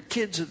 and all your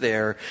kids are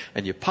there,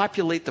 and you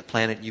populate the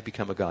planet, and you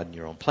become a god in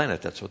your own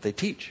planet. That's what they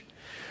teach.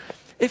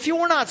 If you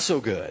were not so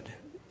good,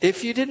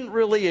 if you didn't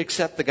really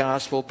accept the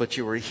gospel, but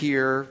you were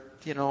here,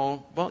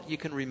 well, you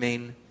can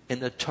remain in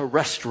the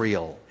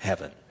terrestrial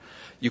heaven.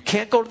 You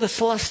can't go to the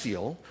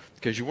celestial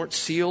because you weren't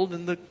sealed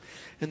in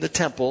the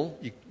temple.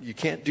 You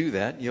can't do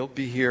that. You'll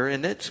be here,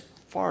 and it's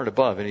far and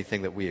above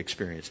anything that we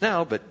experience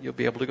now, but you'll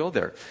be able to go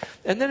there.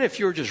 And then if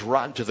you're just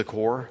rotten to the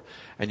core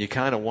and you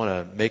kind of want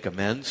to make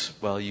amends,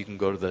 well, you can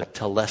go to the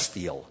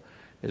telestial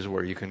is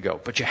where you can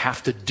go. But you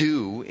have to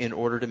do in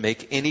order to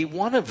make any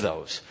one of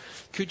those.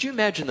 Could you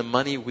imagine the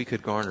money we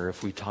could garner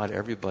if we taught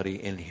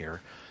everybody in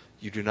here,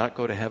 you do not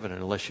go to heaven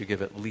unless you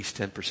give at least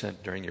 10%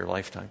 during your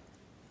lifetime?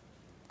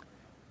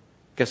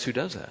 Guess who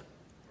does that?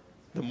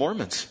 The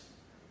Mormons.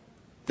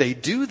 They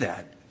do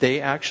that. They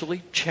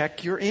actually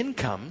check your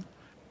income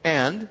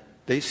and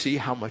they see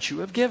how much you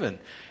have given.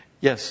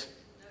 Yes?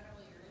 Not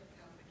only your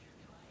income,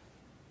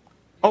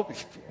 but your time. Oh. Whether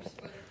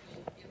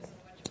you give so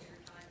much of your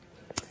time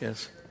to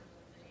Yes. charitable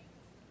things,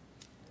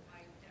 why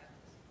you have.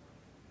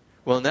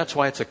 Well, and that's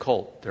why it's a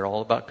cult. They're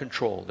all about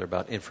control. They're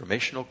about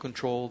informational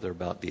control. They're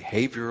about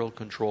behavioral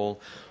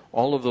control.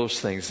 All of those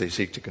things they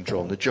seek to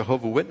control. And the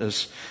Jehovah's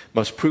Witness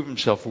must prove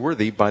himself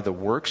worthy by the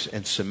works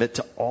and submit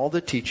to all the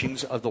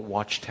teachings of the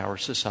Watchtower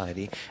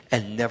Society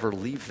and never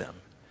leave them.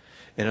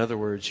 In other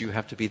words, you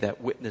have to be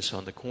that witness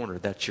on the corner.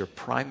 That's your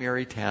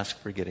primary task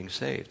for getting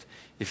saved.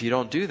 If you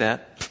don't do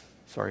that,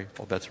 sorry,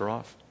 all bets are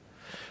off.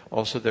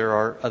 Also, there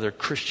are other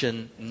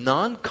Christian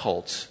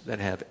non-cults that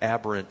have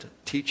aberrant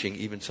teaching,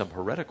 even some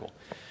heretical.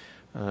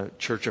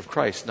 Church of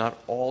Christ. Not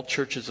all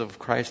churches of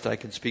Christ I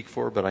can speak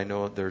for, but I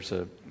know there's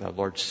a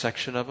large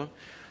section of them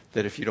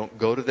that if you don't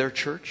go to their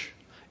church,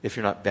 if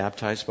you're not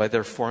baptized by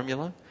their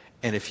formula,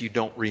 and if you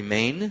don't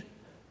remain,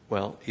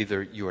 well,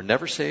 either you are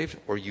never saved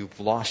or you've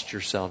lost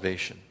your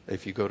salvation.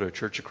 If you go to a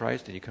Church of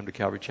Christ and you come to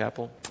Calvary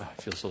Chapel,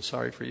 I feel so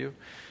sorry for you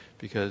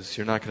because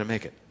you're not going to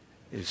make it,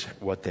 is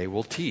what they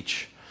will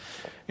teach.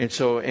 And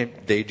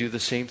they do the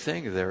same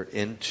thing. They're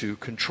into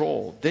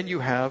control. Then you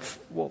have,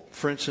 well,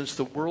 for instance,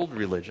 the world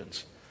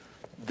religions.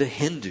 The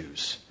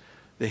Hindus.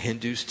 The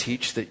Hindus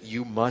teach that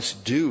you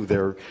must do.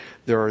 There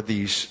are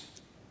these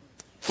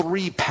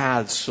 3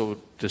 paths,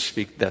 so to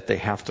speak, that they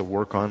have to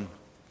work on.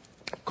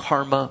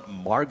 Karma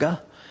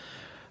Marga,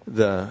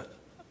 the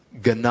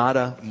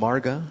Gnana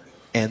Marga,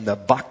 and the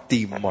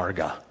Bhakti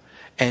Marga.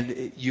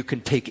 And you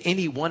can take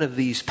any one of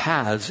these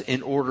paths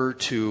in order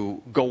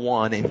to go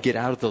on and get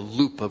out of the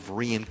loop of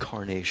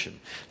reincarnation.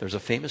 There's a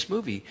famous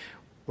movie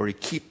where he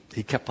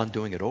kept on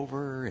doing it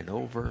over and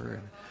over.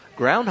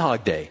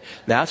 Groundhog Day.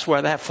 That's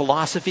where that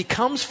philosophy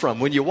comes from.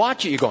 When you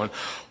watch it, you're going,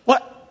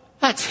 what?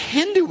 That's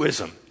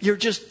Hinduism. You're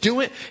just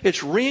doing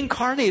it's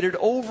reincarnated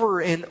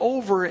over and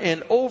over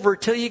and over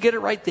till you get it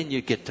right. Then you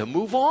get to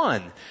move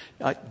on.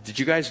 Did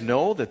you guys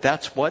know that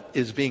that's what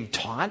is being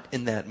taught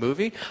in that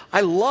movie?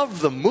 I love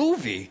the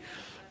movie,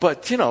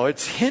 but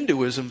it's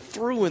Hinduism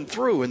through and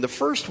through. And the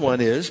first one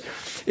is,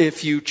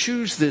 if you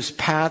choose this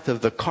path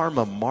of the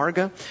Karma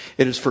Marga,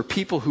 it is for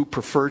people who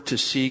prefer to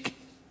seek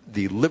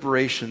the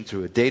liberation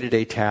through a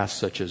day-to-day task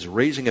such as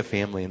raising a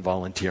family and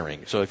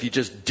volunteering. So if you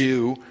just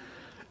do,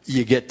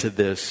 you get to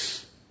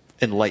this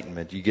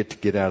enlightenment. You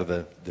get out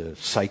of the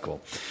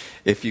cycle.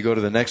 If you go to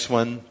the next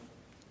one,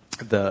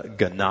 the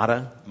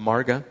Gnana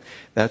Marga,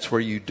 that's where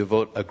you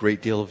devote a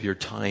great deal of your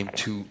time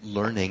to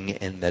learning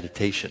and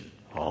meditation.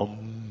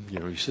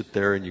 You sit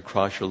there and you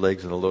cross your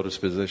legs in a lotus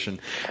position,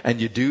 and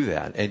you do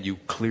that, and you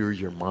clear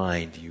your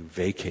mind. You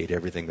vacate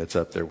everything that's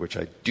up there, which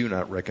I do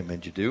not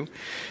recommend you do.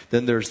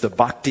 Then there's the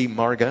Bhakti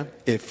Marga.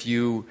 If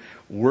you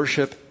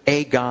worship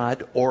a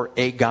god or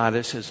a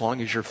goddess, as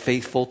long as you're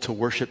faithful to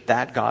worship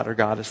that god or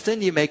goddess,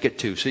 then you make it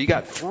too. So you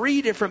got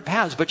 3 different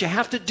paths, but you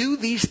have to do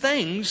these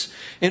things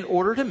in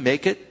order to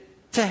make it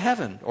to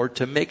heaven or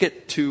to make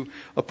it to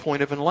a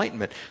point of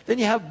enlightenment. Then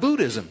you have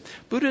Buddhism.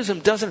 Buddhism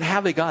doesn't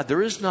have a God.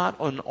 There is not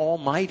an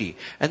almighty.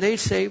 And they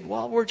say,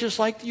 well, we're just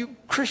like you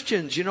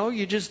Christians,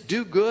 you just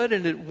do good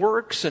and it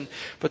works.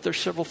 But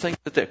there's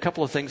a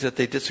couple of things that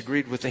they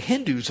disagreed with the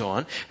Hindus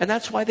on, and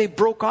that's why they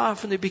broke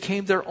off and they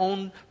became their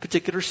own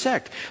particular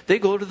sect. They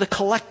go to the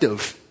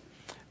collective.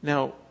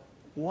 Now,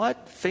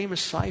 what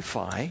famous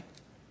sci-fi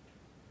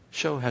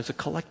show has a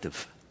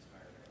collective?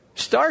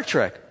 Star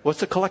Trek. What's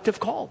the collective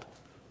called?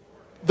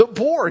 The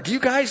Borg. You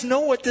guys know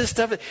what this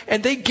stuff is.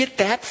 And they get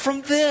that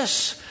from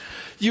this.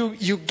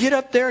 You get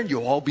up there and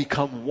you all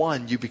become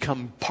one. You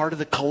become part of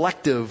the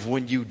collective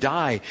when you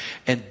die.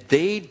 And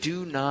they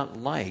do not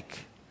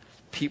like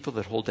people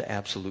that hold to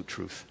absolute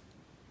truth.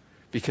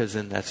 Because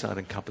then that's not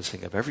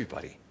encompassing of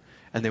everybody.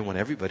 And they want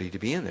everybody to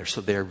be in there.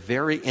 So they're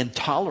very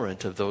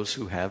intolerant of those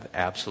who have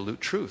absolute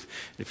truth.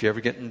 If you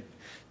ever get in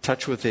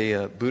touch with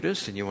a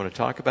Buddhist and you want to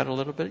talk about it a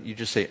little bit, you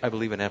just say, I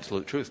believe in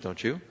absolute truth,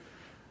 don't you?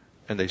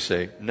 And they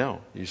say,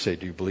 no. You say,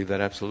 do you believe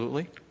that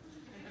absolutely?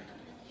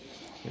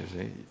 You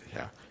say,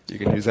 yeah, you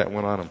can use that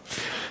one on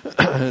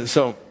them.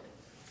 So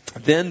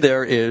then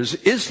there is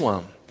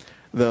Islam.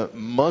 The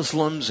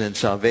Muslims and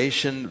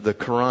salvation, the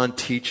Quran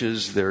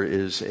teaches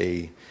there's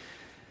the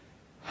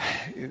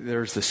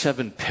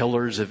 7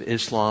 pillars of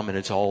Islam, and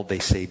it's all, they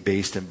say,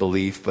 based in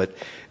belief, but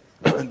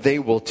they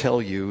will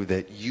tell you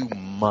that you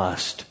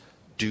must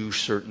do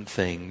certain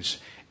things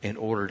in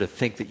order to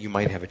think that you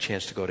might have a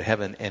chance to go to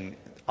heaven. And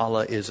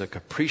Allah is a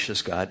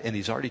capricious God, and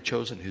He's already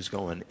chosen who's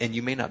going. And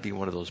you may not be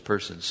one of those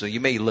persons. So you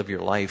may live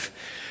your life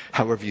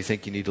however you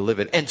think you need to live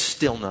it and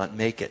still not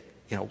make it.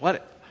 You know,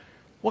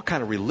 what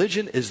kind of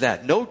religion is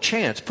that? No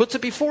chance. Puts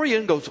it before you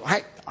and goes,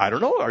 I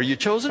don't know. Are you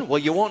chosen? Well,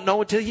 you won't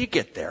know until you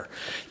get there.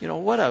 You know,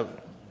 what a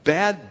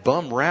bad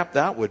bum rap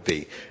that would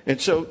be. And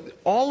so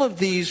all of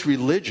these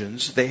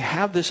religions, they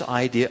have this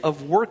idea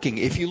of working.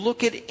 If you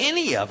look at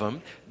any of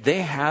them,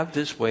 they have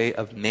this way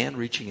of man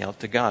reaching out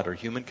to God, or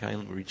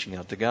humankind reaching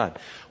out to God,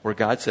 where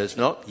God says,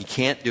 no, you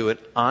can't do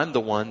it. I'm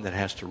the one that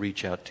has to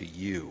reach out to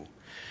you.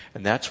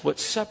 And that's what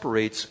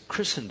separates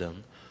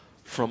Christendom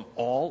from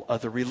all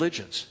other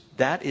religions.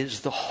 That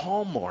is the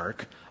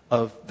hallmark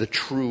of the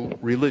true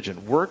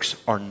religion. Works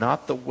are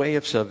not the way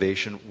of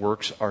salvation.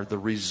 Works are the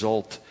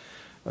result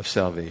of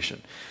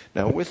salvation.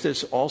 Now, with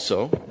this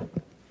also,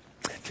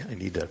 I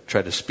need to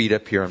try to speed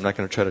up here. I'm not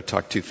going to try to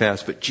talk too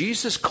fast. But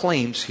Jesus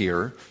claims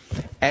here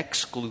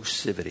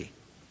exclusivity.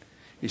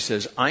 He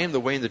says, I am the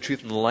way and the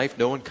truth and the life.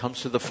 No one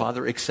comes to the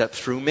Father except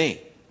through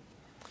me.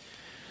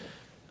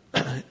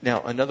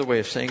 Now, another way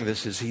of saying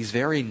this is he's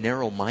very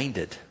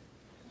narrow-minded.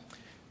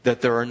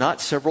 That there are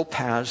not several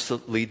paths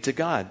that lead to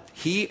God.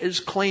 He is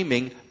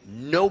claiming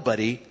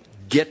nobody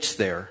gets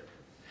there.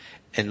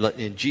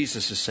 And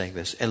Jesus is saying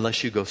this,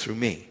 unless you go through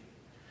me.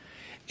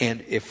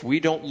 And if we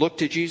don't look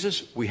to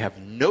Jesus, we have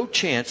no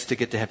chance to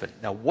get to heaven.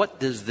 Now,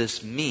 what does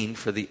this mean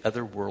for the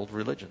other world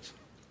religions?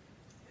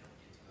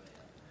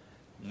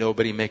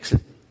 Nobody makes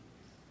it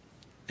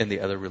in the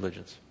other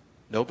religions.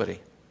 Nobody.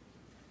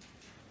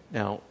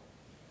 Now,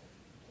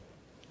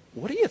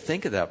 what do you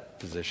think of that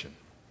position?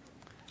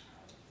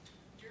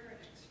 You're an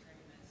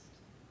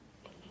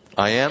extremist.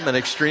 I am an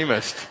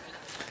extremist.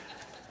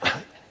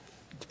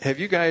 Have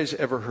you guys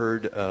ever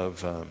heard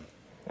of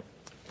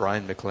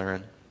Brian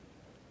McLaren?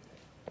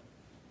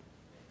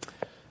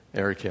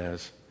 Eric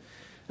has.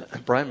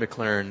 Brian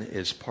McLaren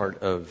is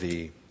part of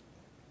the,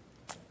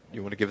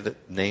 you want to give it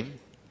the name?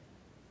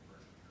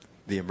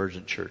 The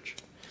Emergent Church.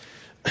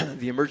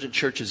 The Emergent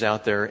Church is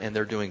out there, and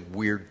they're doing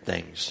weird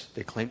things.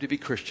 They claim to be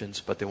Christians,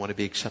 but they want to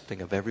be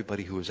accepting of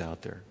everybody who is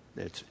out there.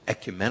 It's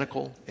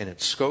ecumenical in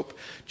its scope.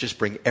 Just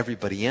bring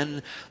everybody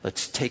in.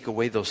 Let's take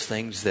away those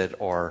things that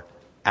are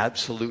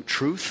absolute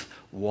truth,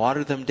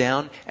 water them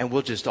down, and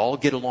we'll just all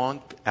get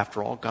along.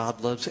 After all,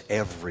 God loves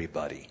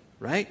everybody,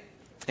 right?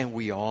 And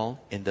we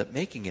all end up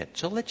making it.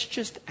 So let's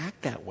just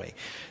act that way.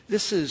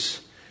 This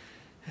is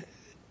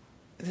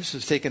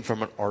taken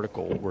from an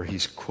article where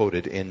he's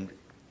quoted, and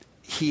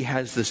he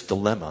has this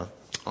dilemma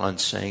on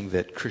saying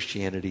that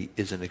Christianity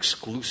is an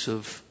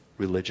exclusive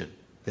religion,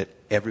 that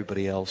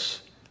everybody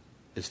else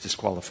is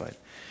disqualified.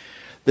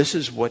 This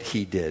is what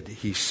he did.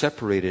 He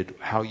separated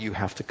how you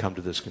have to come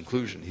to this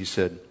conclusion. He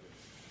said,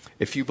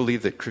 if you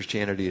believe that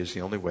Christianity is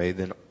the only way,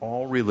 then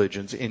all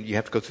religions, and you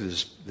have to go through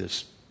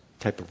this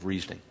type of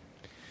reasoning.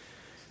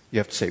 You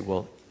have to say,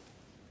 well,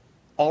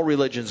 all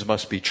religions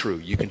must be true.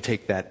 You can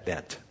take that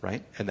bent,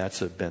 right? And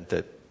that's a bent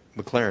that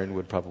McLaren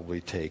would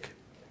probably take.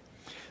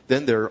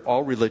 Then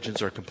all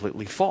religions are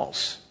completely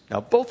false. Now,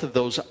 both of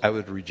those I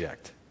would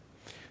reject.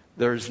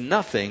 There's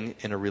nothing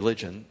in a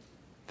religion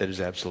that is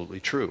absolutely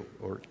true,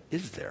 or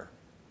is there?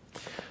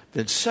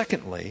 Then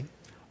secondly,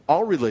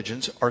 all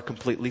religions are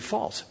completely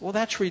false. Well,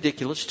 that's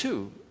ridiculous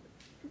too.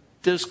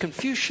 Does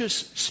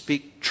Confucius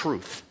speak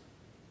truth?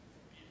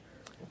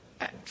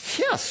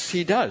 Yes,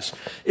 he does.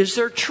 Is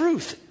there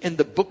truth in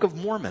the Book of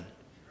Mormon?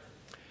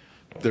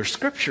 There's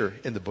scripture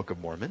in the Book of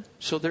Mormon,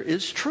 so there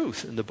is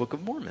truth in the Book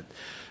of Mormon.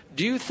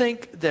 Do you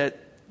think that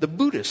the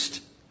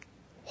Buddhists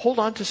hold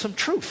on to some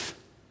truth?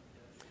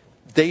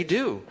 They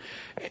do.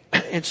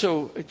 And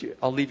so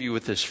I'll leave you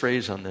with this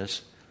phrase on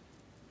this.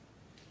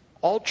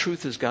 All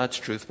truth is God's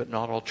truth, but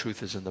not all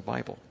truth is in the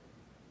Bible.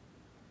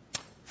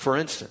 For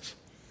instance,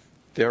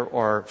 there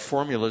are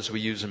formulas we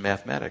use in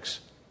mathematics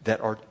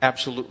that are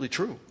absolutely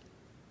true.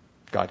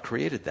 God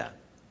created that.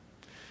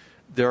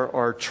 There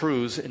are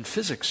truths in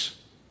physics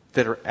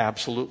that are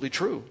absolutely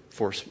true.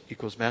 Force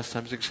equals mass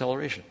times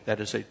acceleration.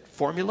 That is a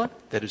formula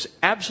that is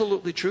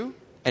absolutely true.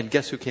 And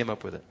guess who came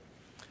up with it?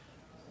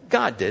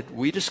 God did.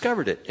 We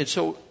discovered it. And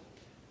so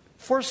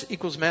force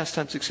equals mass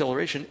times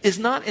acceleration is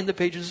not in the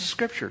pages of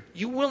Scripture.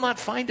 You will not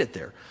find it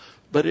there.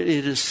 But it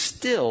is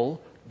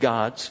still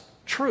God's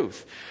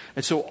truth.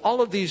 And so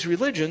all of these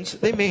religions,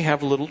 they may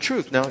have a little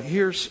truth. Now,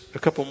 here's a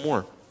couple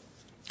more.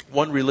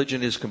 One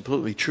religion is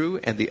completely true,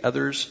 and the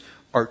others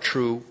are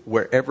true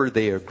wherever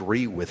they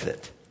agree with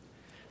it.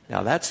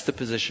 Now, that's the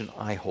position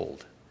I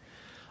hold.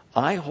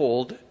 I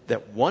hold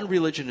that one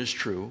religion is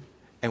true,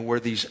 and where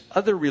these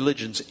other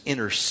religions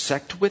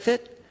intersect with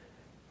it,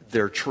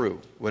 they're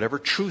true. Whatever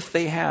truth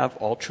they have,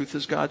 all truth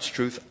is God's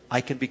truth,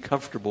 I can be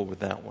comfortable with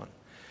that one.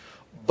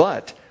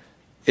 But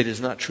it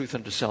is not truth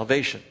unto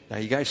salvation. Now,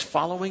 you guys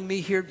following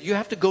me here? You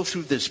have to go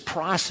through this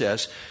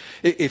process.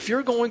 If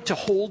you're going to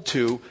hold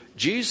to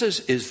Jesus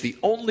is the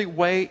only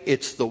way,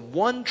 it's the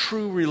one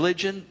true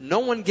religion, no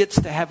one gets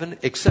to heaven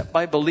except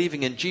by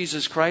believing in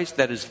Jesus Christ,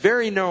 that is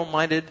very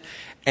narrow-minded.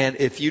 And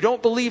if you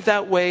don't believe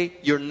that way,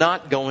 you're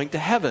not going to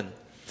heaven.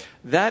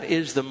 That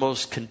is the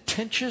most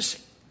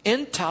contentious,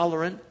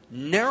 intolerant,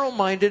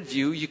 narrow-minded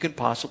view you can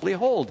possibly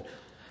hold.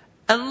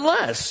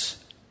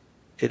 Unless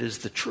it is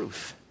the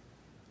truth.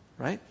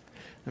 Right?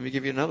 Let me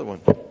give you another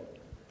one.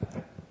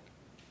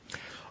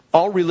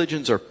 All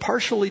religions are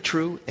partially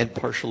true and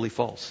partially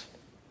false.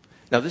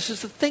 Now, this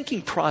is the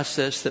thinking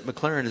process that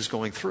McLaren is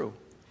going through.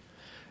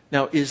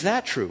 Now, is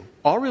that true?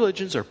 All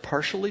religions are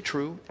partially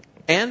true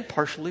and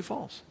partially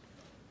false.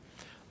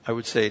 I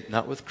would say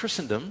not with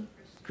Christendom,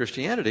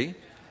 Christianity.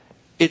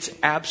 It's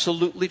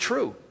absolutely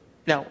true.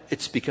 Now,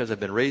 it's because I've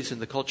been raised in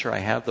the culture, I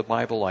have the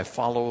Bible, I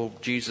follow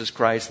Jesus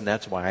Christ, and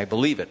that's why I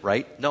believe it,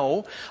 right?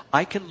 No,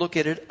 I can look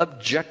at it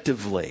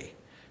objectively.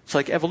 It's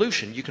like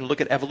evolution. You can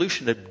look at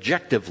evolution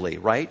objectively,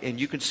 right? And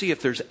you can see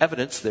if there's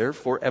evidence there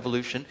for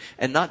evolution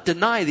and not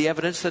deny the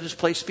evidence that is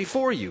placed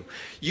before you.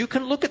 You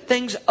can look at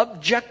things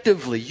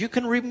objectively. You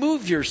can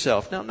remove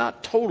yourself. Now,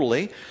 not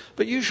totally,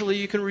 but usually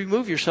you can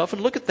remove yourself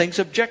and look at things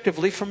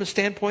objectively from a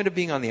standpoint of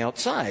being on the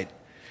outside.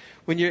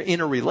 When you're in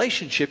a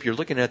relationship, you're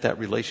looking at that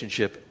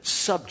relationship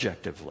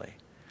subjectively.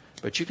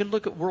 But you can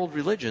look at world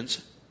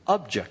religions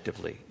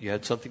objectively. You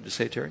had something to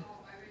say, Terry?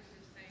 Oh, I was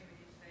just saying when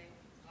you say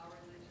all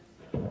religions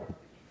are perfect.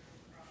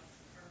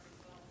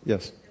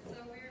 Yes. It's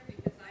so weird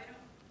because I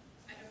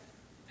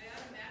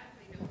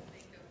automatically don't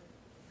think of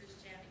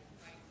Christianity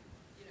like,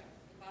 the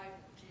Bible,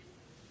 Jesus,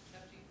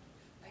 except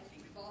I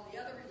think of all the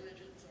other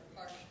religions are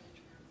partially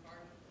true,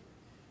 partially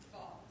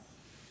false.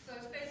 So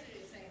it's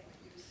basically saying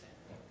what you said.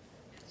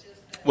 It's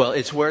just that. Well,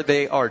 it's where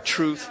they are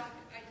truth.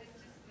 I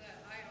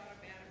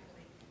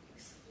automatically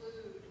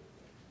exclude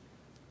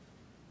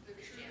the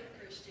true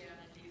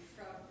Christianity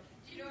from.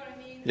 Do you know what I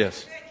mean?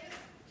 Yes.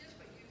 Just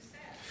what you said.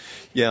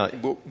 Yeah,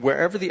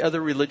 wherever the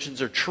other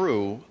religions are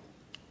true,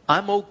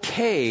 I'm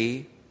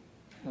okay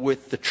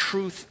with the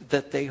truth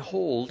that they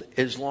hold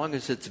as long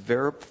as it's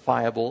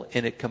verifiable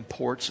and it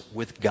comports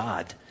with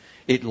God.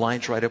 It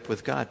lines right up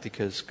with God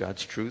because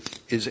God's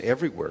truth is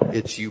everywhere.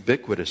 It's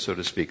ubiquitous, so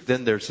to speak.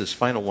 Then there's this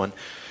final one.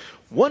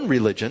 One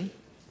religion,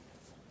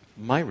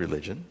 my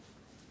religion,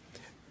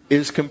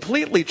 is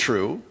completely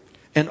true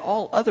and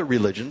all other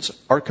religions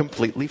are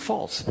completely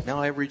false.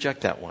 Now I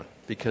reject that one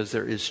because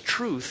there is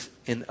truth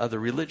in other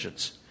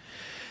religions.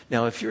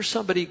 Now if you're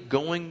somebody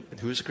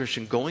who is a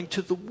Christian going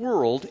to the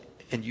world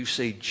and you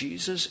say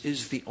Jesus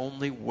is the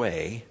only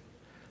way,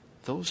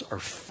 those are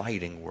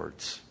fighting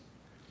words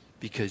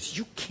because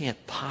you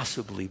can't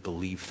possibly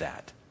believe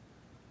that.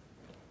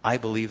 I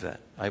believe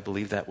that. I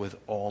believe that with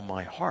all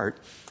my heart,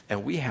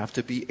 and we have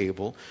to be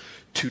able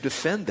to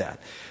defend that.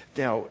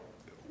 Now,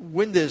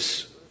 when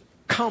this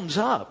comes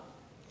up,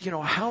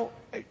 how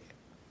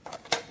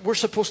we're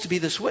supposed to be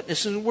this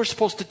witness, and we're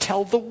supposed to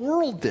tell the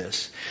world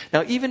this.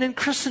 Now, even in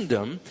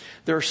Christendom,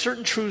 there are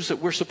certain truths that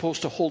we're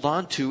supposed to hold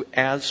on to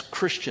as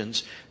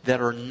Christians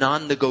that are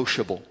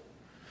non-negotiable.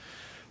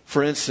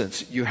 For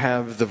instance, you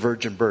have the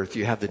virgin birth,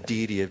 you have the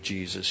deity of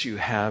Jesus, you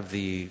have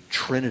the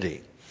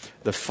Trinity,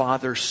 the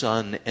Father,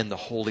 Son, and the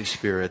Holy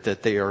Spirit,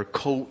 that they are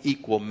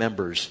co-equal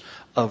members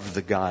of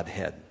the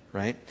Godhead,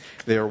 right?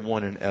 They are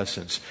one in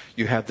essence.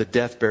 You have the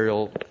death,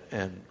 burial,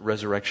 and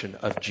resurrection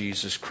of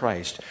Jesus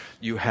Christ.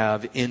 You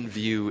have in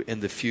view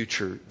in the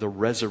future the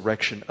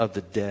resurrection of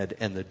the dead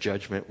and the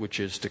judgment which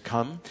is to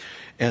come,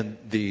 and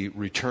the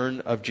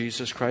return of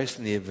Jesus Christ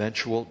and the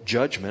eventual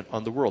judgment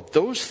on the world.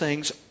 Those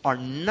things are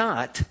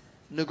not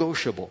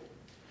negotiable.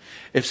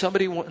 If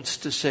somebody wants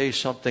to say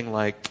something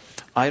like,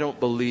 I don't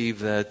believe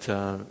that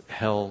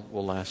hell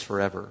will last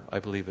forever. I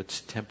believe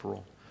it's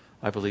temporal.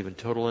 I believe in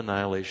total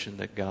annihilation,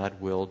 that God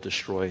will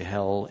destroy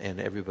hell and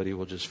everybody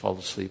will just fall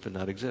asleep and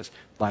not exist.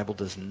 The Bible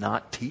does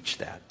not teach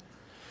that.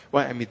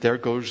 Well, there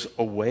goes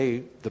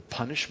away the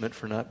punishment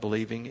for not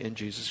believing in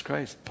Jesus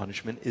Christ.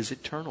 Punishment is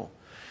eternal.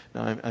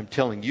 Now, I'm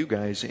telling you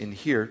guys in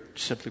here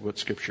simply what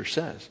Scripture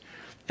says.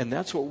 And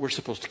that's what we're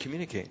supposed to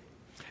communicate.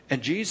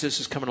 And Jesus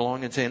is coming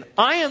along and saying,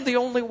 I am the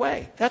only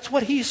way. That's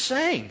what he's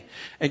saying.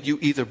 And you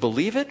either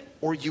believe it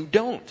or you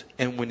don't.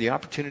 And when the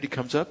opportunity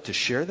comes up to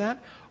share that,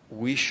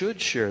 we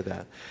should share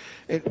that.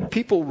 And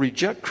people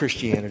reject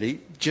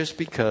Christianity just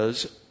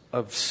because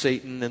of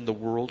Satan and the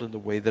world and the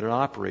way that it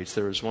operates.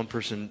 There is one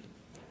person,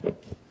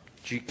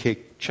 G.K.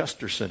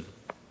 Chesterton.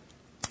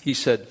 He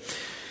said,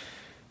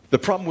 the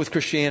problem with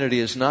Christianity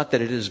is not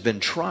that it has been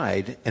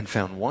tried and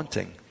found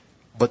wanting,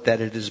 but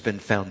that it has been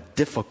found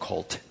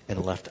difficult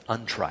and left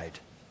untried.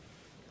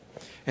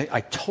 And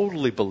I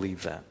totally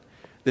believe that.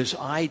 This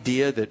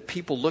idea that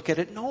people look at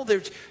it, no,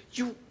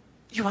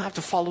 you have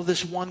to follow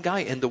this one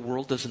guy, and the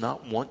world does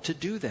not want to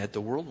do that.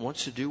 The world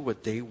wants to do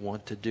what they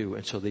want to do,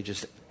 and so they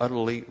just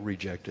utterly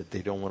reject it.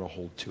 They don't want to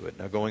hold to it.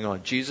 Now going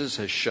on, Jesus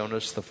has shown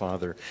us the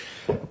Father.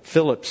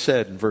 Philip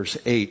said in verse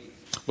 8,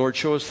 Lord,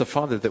 show us the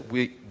Father,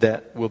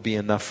 that will be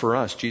enough for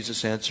us.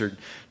 Jesus answered,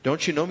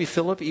 don't you know me,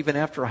 Philip, even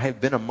after I have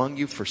been among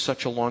you for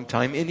such a long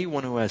time?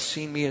 Anyone who has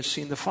seen me has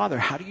seen the Father.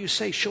 How do you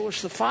say, show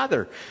us the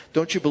Father?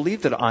 Don't you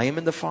believe that I am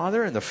in the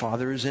Father and the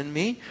Father is in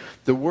me?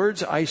 The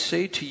words I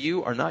say to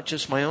you are not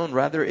just my own.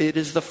 Rather, it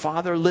is the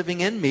Father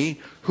living in me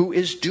who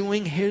is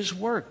doing his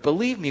work.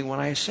 Believe me when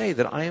I say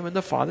that I am in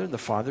the Father and the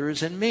Father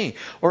is in me.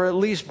 Or at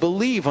least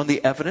believe on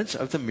the evidence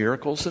of the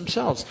miracles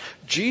themselves.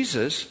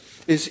 Jesus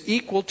is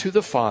equal to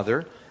the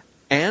Father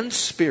and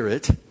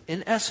Spirit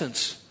in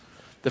essence.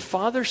 The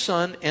Father,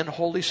 Son, and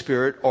Holy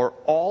Spirit are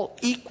all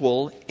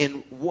equal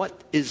in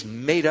what is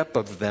made up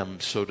of them,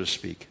 so to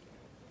speak.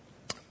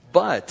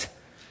 But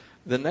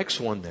the next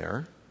one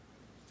there,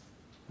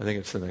 I think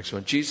it's the next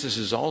one, Jesus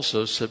is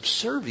also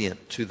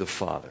subservient to the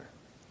Father.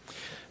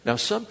 Now,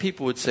 some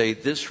people would say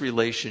this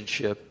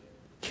relationship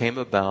came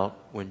about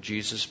when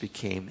Jesus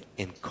became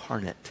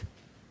incarnate.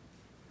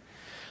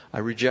 I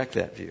reject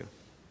that view.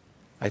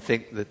 I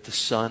think that the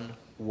Son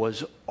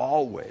was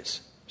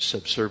always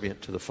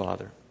subservient to the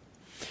Father.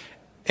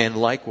 And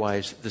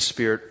likewise, the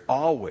Spirit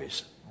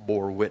always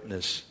bore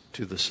witness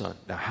to the Son.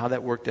 Now, how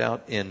that worked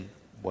out in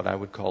what I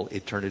would call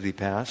eternity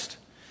past,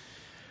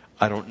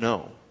 I don't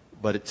know.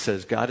 But it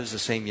says God is the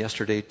same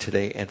yesterday,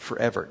 today, and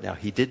forever. Now,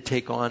 he did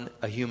take on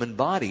a human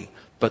body,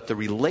 but the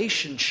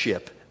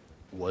relationship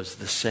was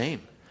the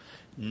same.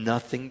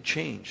 Nothing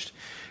changed.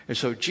 And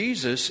so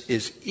Jesus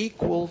is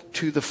equal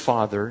to the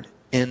Father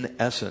in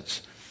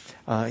essence.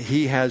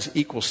 He has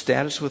equal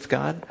status with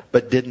God,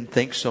 but didn't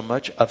think so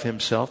much of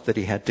himself that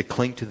he had to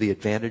cling to the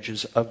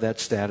advantages of that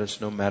status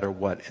no matter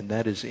what. And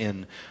that is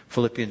in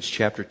Philippians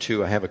chapter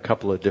 2. I have a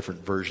couple of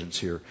different versions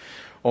here.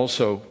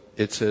 Also,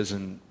 it says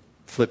in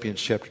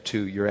Philippians chapter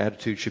 2, your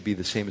attitude should be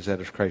the same as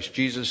that of Christ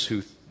Jesus,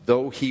 who,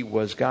 though he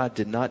was God,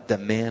 did not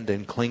demand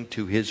and cling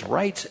to his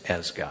rights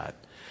as God.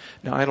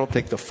 Now, I don't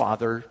think the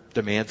Father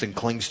demands and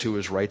clings to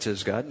his rights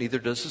as God. Neither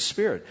does the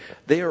Spirit.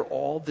 They are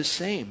all the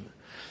same.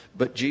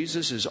 But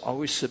Jesus is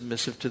always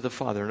submissive to the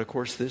Father. And of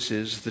course, this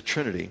is the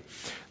Trinity.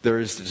 There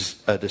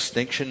is a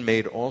distinction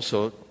made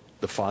also.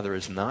 The Father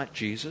is not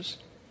Jesus.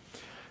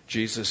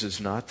 Jesus is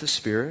not the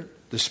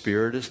Spirit. The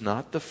Spirit is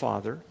not the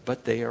Father.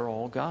 But they are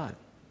all God.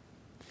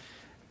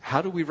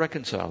 How do we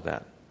reconcile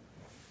that?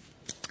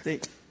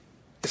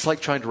 It's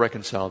like trying to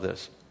reconcile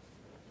this.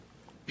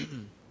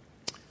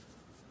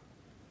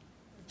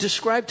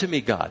 Describe to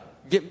me God.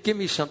 Give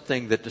me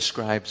something that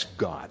describes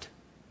God.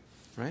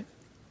 Right?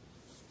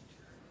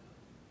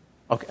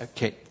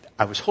 Okay.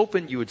 I was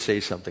hoping you would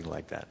say something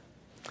like that.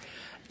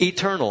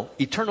 Eternal.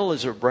 Eternal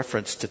is a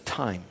reference to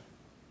time.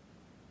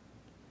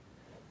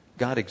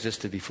 God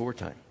existed before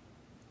time.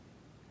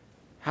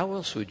 How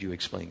else would you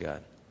explain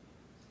God?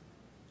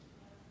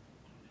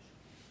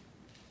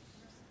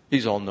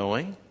 He's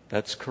all-knowing.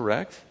 That's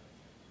correct.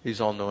 He's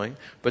all-knowing.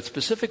 But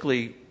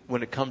specifically,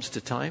 when it comes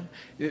to time,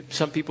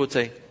 some people would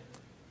say,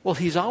 well,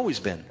 he's always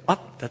been. Oh,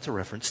 that's a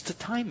reference to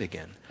time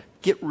again.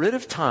 Get rid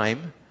of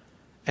time,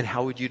 and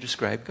how would you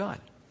describe God?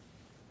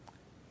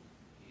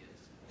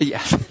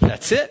 Yes,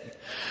 that's it.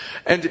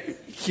 And,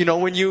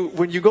 when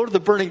you go to the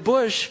burning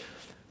bush,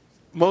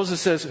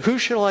 Moses says, who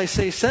shall I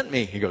say sent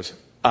me? He goes,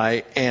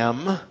 I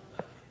am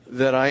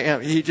that I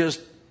am.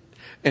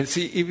 And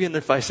see, even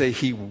if I say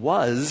he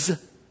was,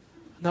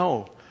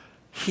 no,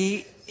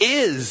 he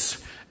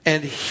is.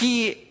 And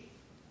he,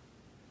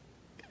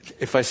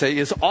 if I say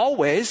is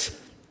always,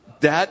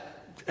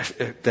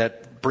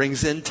 that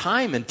brings in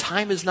time. And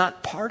time is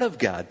not part of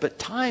God, but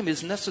time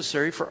is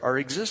necessary for our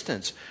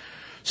existence.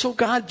 So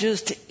God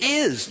just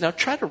is. Now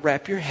try to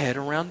wrap your head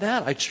around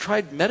that. I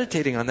tried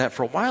meditating on that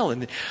for a while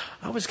and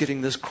I was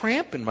getting this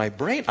cramp in my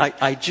brain.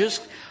 I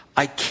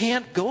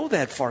can't go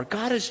that far.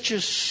 God is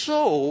just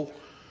so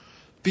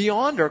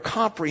beyond our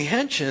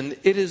comprehension.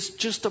 It is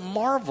just a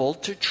marvel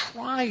to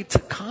try to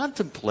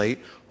contemplate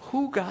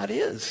who God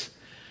is.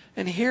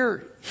 And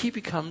here he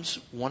becomes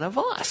one of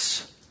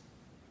us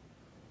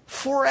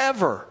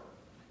forever.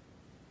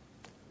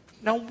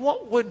 Now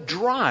what would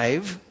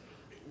drive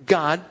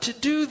God to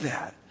do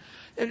that?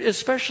 And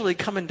especially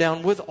coming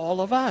down with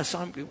all of us.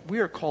 We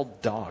are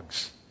called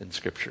dogs in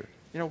Scripture.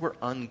 We're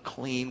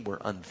unclean, we're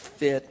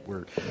unfit,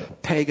 we're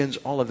pagans,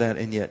 all of that,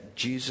 and yet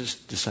Jesus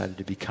decided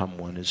to become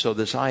one. And so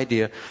this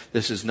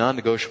is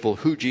non-negotiable,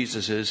 who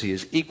Jesus is. He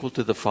is equal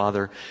to the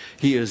Father.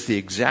 He is the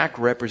exact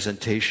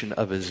representation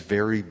of his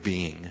very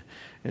being.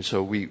 And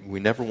so we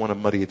never want to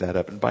muddy that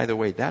up. And by the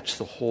way, that's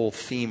the whole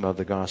theme of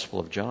the Gospel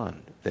of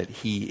John, that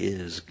he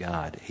is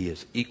God. He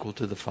is equal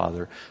to the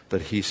Father,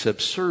 but he's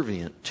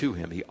subservient to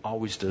him. He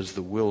always does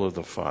the will of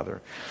the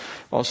Father.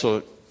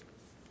 Also,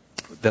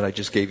 that I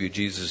just gave you,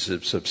 Jesus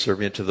is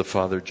subservient to the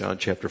Father, John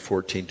chapter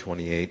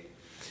 14:28.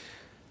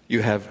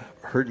 You have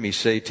heard me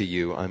say to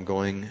you, I'm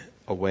going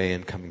away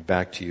and coming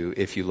back to you.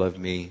 If you love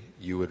me,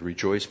 you would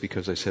rejoice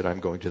because I said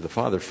I'm going to the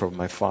Father, for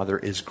my Father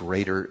is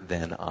greater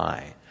than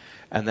I.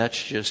 And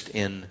that's just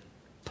in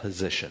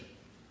position,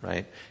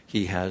 right?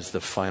 He has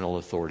the final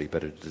authority,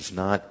 but it is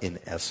not in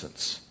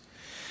essence.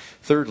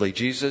 Thirdly,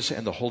 Jesus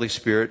and the Holy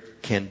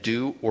Spirit can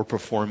do or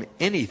perform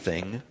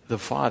anything the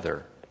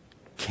Father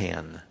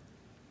can.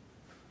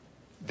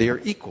 They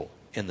are equal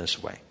in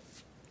this way.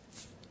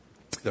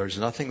 There's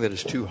nothing that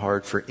is too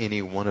hard for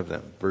any one of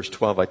them. Verse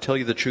 12, I tell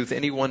you the truth,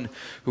 anyone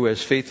who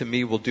has faith in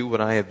me will do what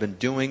I have been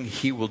doing.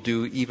 He will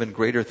do even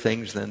greater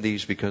things than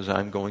these because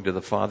I'm going to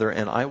the Father,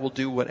 and I will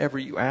do whatever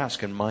you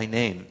ask in my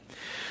name,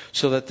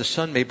 so that the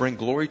Son may bring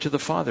glory to the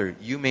Father.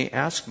 You may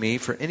ask me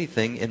for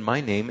anything in my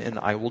name, and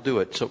I will do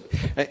it. So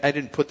I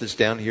didn't put this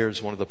down here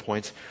as one of the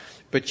points,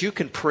 but you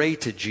can pray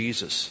to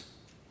Jesus.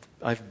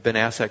 I've been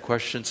asked that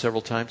question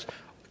several times.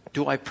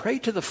 Do I pray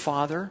to the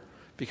Father?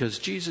 Because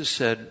Jesus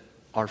said,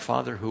 our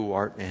Father who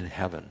art in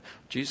heaven.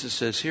 Jesus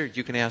says here,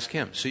 you can ask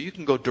him. So you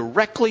can go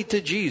directly to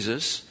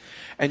Jesus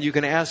and you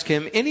can ask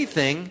him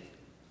anything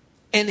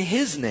in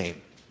his name.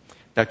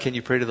 Now, can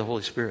you pray to the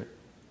Holy Spirit?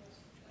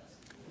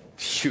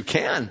 You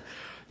can.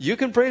 You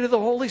can pray to the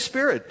Holy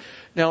Spirit.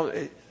 Now,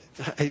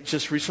 I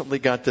just recently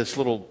got this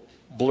little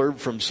blurb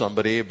from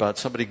somebody about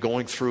somebody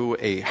going through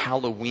a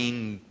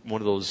Halloween, one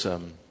of those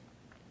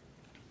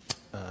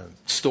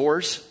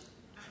stores,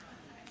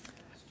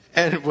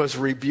 and it was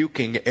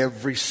rebuking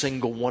every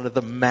single one of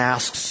the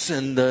masks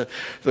and the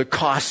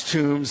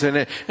costumes.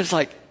 And it's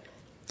like,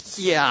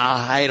 yeah,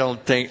 I don't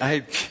think,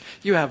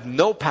 you have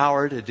no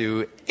power to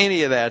do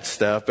any of that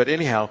stuff. But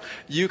anyhow,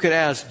 you could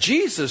ask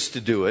Jesus to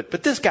do it,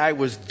 but this guy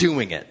was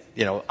doing it.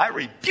 I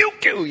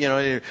rebuke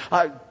you,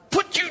 I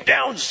put you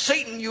down,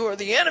 Satan, you are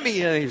the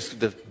enemy. And he's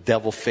the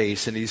devil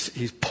face, and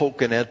he's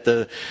poking at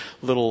the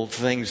little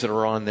things that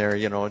are on there,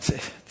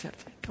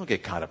 don't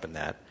get caught up in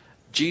that.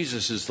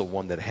 Jesus is the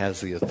one that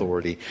has the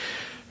authority.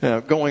 Now,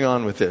 going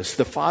on with this,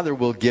 the Father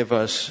will give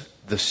us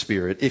the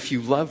Spirit. If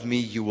you love me,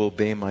 you will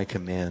obey my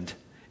command.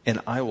 And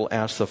I will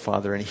ask the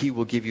Father, and he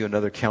will give you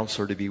another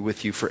counselor to be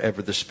with you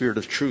forever, the Spirit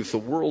of truth. The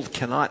world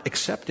cannot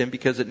accept him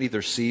because it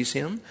neither sees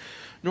him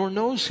nor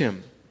knows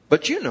him.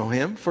 But you know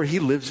him, for he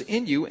lives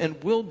in you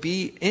and will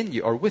be in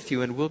you, or with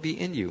you and will be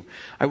in you.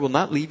 I will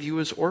not leave you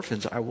as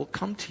orphans. I will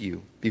come to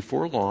you.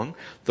 Before long,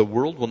 the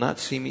world will not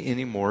see me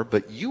anymore,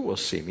 but you will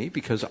see me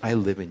because I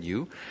live in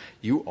you.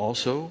 You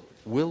also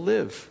will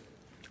live.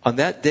 On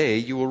that day,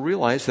 you will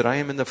realize that I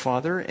am in the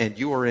Father, and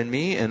you are in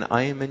me, and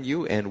I am in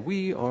you, and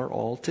we are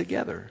all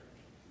together.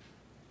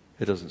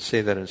 It doesn't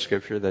say that in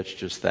Scripture. That's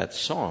just that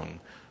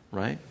song,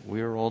 right?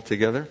 We are all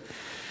together.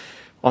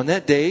 On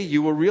that day,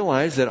 you will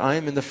realize that I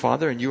am in the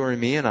Father, and you are in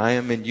me, and I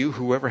am in you.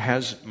 Whoever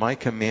has my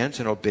commands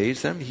and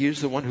obeys them, he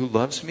is the one who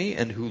loves me,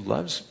 and he who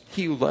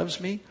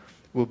loves me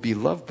will be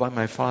loved by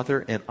my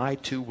Father, and I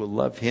too will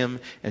love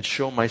him and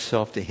show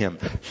myself to him.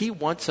 He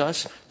wants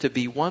us to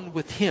be one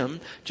with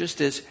him,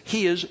 just as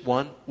he is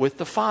one with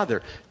the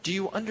Father. Do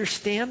you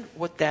understand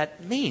what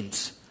that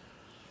means?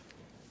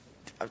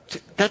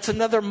 That's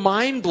another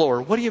mind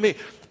blower. What do you mean?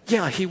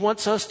 Yeah, he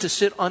wants us to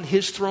sit on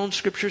his throne,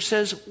 Scripture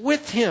says,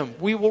 with him.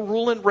 We will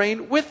rule and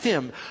reign with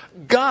him.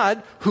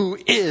 God, who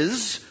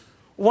is,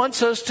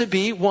 wants us to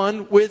be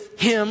one with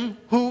him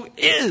who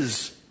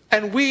is.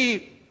 And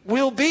we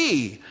will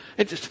be.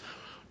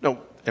 No,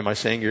 am I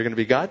saying you're going to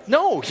be God?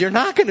 No, you're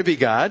not going to be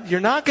God. You're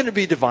not going to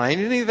be divine,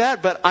 any of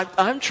that. But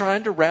I'm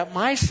trying to wrap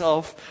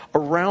myself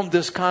around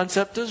this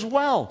concept as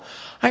well.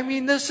 I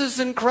mean, this is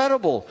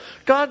incredible.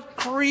 God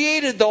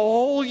created the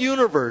whole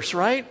universe,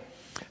 right?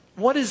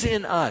 What is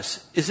in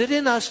us? Is it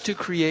in us to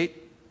create?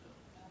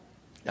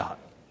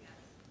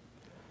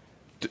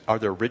 Are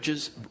there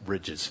bridges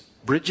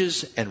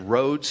and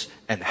roads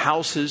and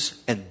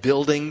houses and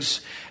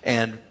buildings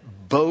and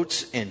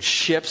boats and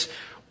ships?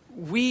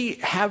 We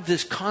have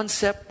this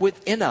concept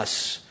within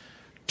us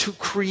to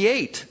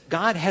create.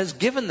 God has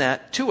given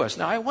that to us.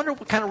 Now, I wonder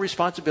what kind of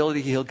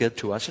responsibility he'll give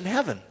to us in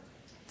heaven.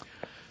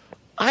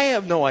 I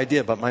have no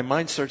idea, but my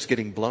mind starts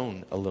getting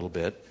blown a little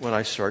bit when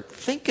I start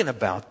thinking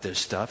about this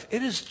stuff.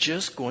 It is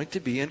just going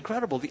to be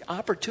incredible. The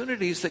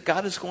opportunities that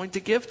God is going to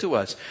give to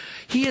us.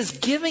 He is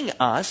giving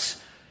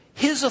us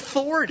his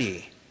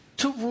authority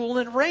to rule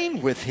and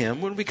reign with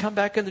him when we come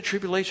back in the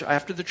tribulation,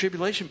 after the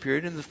tribulation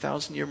period in the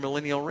 1,000-year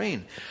millennial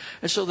reign.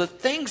 And so the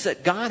things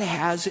that God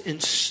has in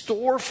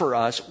store for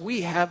us,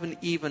 we haven't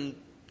even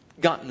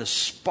gotten a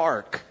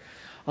spark,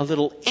 a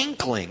little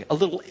inkling, a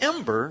little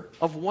ember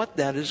of what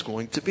that is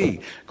going to be.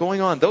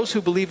 Going on, those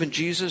who believe in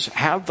Jesus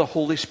have the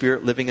Holy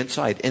Spirit living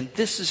inside. And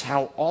this is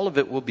how all of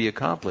it will be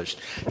accomplished.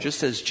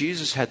 Just as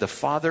Jesus had the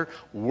Father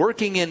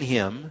working in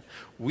him,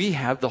 we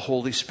have the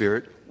Holy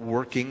Spirit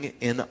working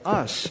in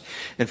us.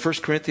 In 1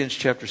 Corinthians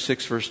chapter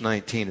 6, verse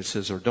 19, it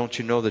says, or don't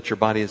you know that your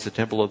body is the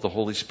temple of the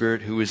Holy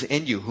Spirit who is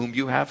in you, whom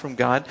you have from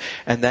God,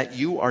 and that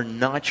you are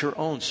not your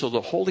own? So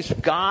the Holy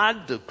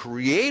God, the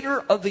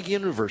creator of the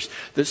universe,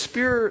 the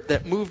Spirit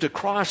that moved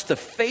across the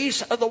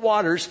face of the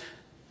waters,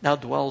 now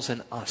dwells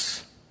in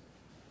us.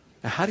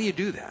 Now, how do you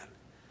do that?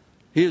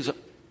 He is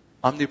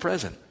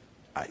omnipresent.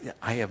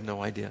 I have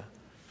no idea.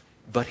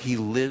 But he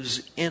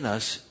lives in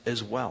us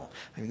as well.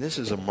 I mean, this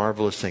is a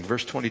marvelous thing.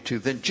 Verse 22,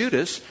 then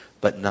Judas,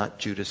 but not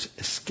Judas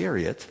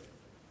Iscariot,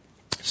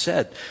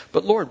 said,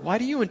 "But Lord, why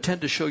do you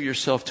intend to show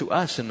yourself to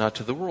us and not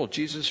to the world?"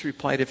 Jesus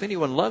replied, "If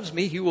anyone loves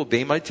me, he will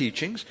obey my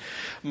teachings.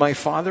 My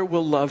Father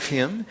will love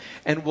him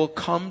and will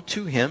come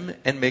to him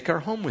and make our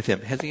home with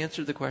him." Has he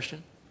answered the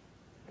question?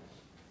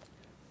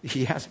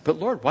 He has. "But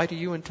Lord, why do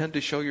you intend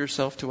to show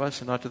yourself to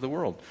us and not to the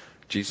world?"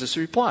 Jesus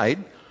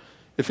replied,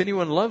 "If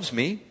anyone loves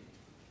me,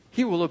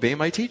 he will obey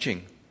my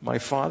teaching. My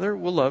Father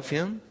will love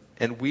him,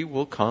 and we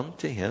will come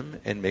to him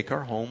and make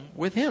our home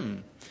with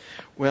him."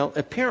 Well,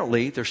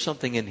 apparently there's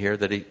something in here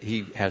that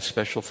he has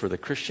special for the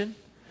Christian,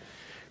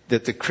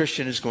 that the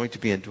Christian is going to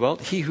be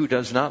indwelt. "He who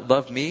does not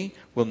love me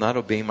will not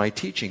obey my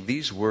teaching.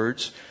 These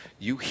words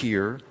you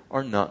hear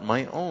are not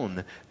my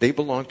own. They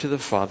belong to the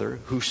Father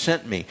who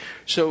sent me."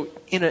 So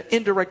in an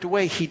indirect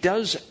way, he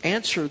does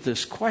answer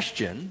this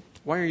question,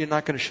 why are you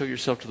not going to show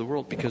yourself to the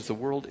world? Because the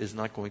world is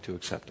not going to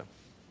accept him.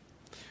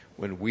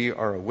 When we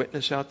are a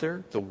witness out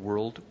there, the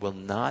world will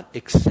not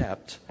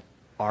accept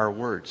our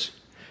words,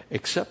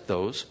 except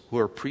those who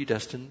are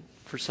predestined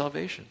for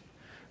salvation.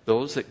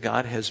 Those that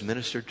God has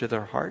ministered to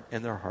their heart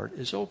and their heart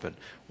is open.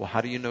 Well,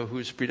 how do you know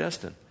who's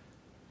predestined?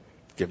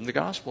 Give them the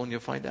gospel and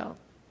you'll find out,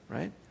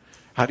 right?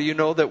 How do you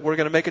know that we're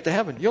going to make it to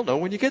heaven? You'll know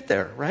when you get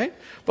there, right?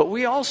 But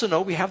we also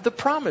know we have the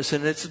promise,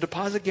 and it's a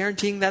deposit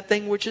guaranteeing that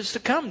thing which is to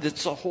come.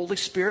 It's the Holy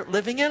Spirit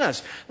living in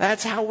us.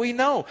 That's how we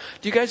know.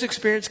 Do you guys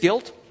experience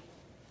guilt?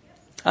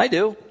 I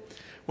do.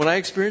 When I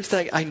experience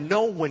that, I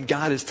know when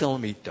God is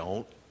telling me,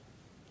 don't.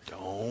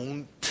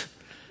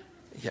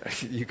 Yeah,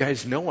 you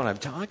guys know what I'm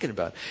talking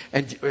about.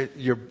 And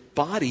your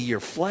body, your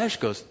flesh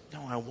goes,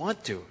 "No, I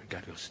want to." And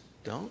God goes,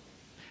 "Don't."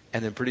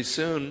 And then pretty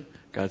soon,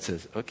 God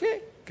says,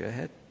 "Okay, go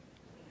ahead."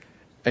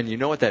 And you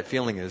know what that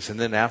feeling is. And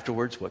then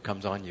afterwards, what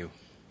comes on you?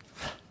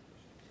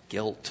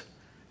 Guilt.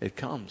 It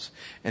comes.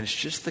 And it's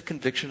just the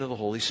conviction of the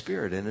Holy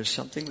Spirit. And it's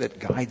something that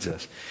guides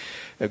us.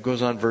 It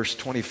goes on, verse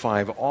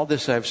 25. "All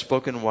this I have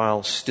spoken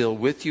while still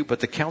with you, but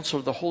the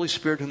Counselor, the Holy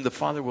Spirit, whom the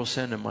Father will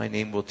send in my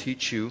name, will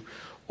teach you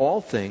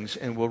all things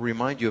and will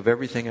remind you of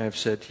everything I have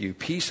said to you.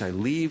 Peace I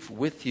leave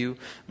with you.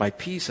 My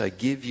peace I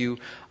give you.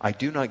 I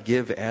do not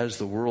give as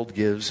the world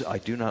gives.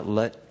 Do not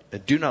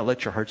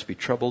let your hearts be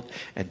troubled,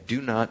 and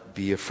do not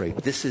be afraid."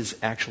 This is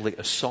actually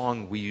a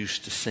song we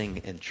used to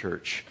sing in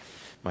church.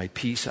 "My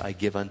peace I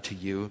give unto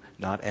you,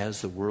 not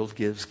as the world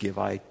gives, give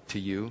I to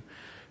you.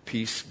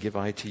 Peace give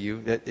I to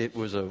you." It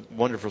was a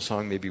wonderful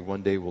song. Maybe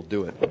one day we'll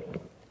do it.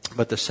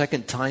 But the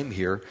second time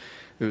here,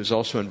 it was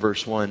also in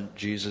verse 1,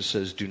 Jesus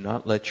says, "Do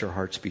not let your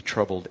hearts be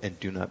troubled, and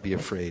do not be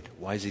afraid."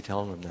 Why is he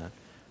telling them that?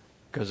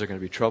 Because they're going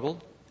to be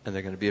troubled, and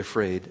they're going to be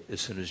afraid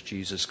as soon as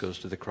Jesus goes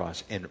to the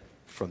cross. And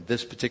from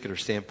this particular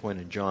standpoint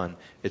in John,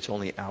 it's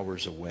only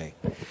hours away.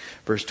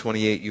 Verse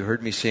 28, "You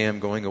heard me say I'm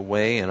going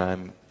away and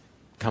I'm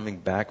coming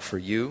back for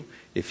you.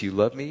 If you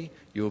love me,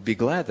 you will be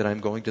glad that I'm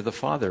going to the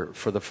Father,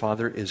 for the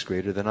Father is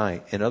greater than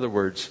I." In other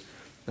words,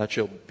 not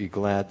you'll be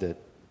glad that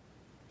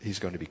he's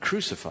going to be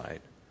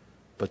crucified,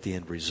 but the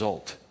end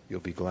result,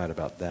 you'll be glad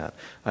about that.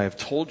 "I have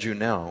told you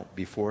now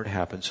before it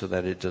happens, so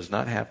that it does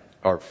not happen,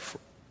 or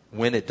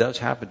when it does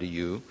happen to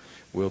you,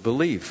 will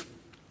believe.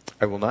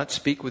 I will not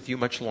speak with you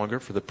much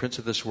longer, for the prince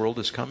of this world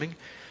is coming.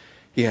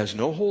 He has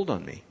no hold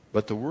on me,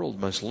 but the world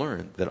must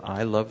learn that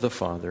I love the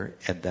Father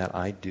and that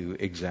I do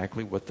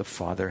exactly what the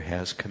Father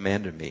has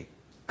commanded me.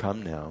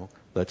 Come now,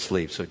 let's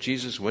leave." So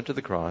Jesus went to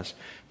the cross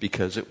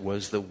because it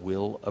was the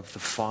will of the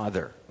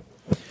Father.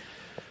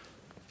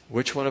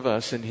 Which one of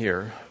us in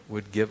here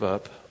would give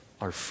up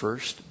our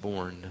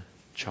firstborn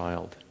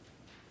child?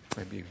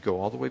 And you go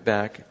all the way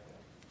back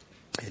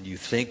and you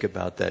think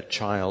about that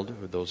child,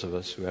 or those of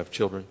us who have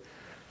children,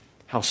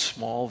 how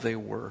small they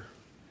were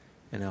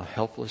and how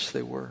helpless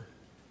they were.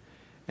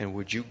 And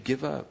would you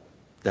give up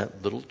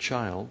that little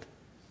child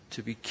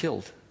to be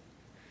killed?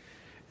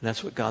 And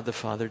that's what God the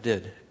Father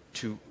did.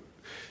 To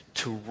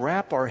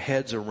wrap our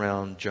heads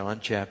around John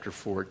chapter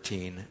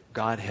 14,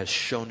 God has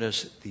shown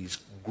us these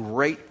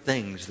great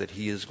things that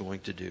he is going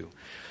to do.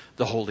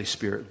 The Holy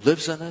Spirit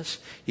lives in us.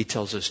 He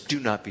tells us, do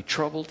not be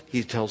troubled.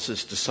 He tells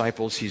his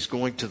disciples he's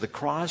going to the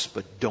cross,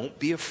 but don't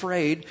be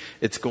afraid.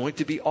 It's going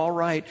to be all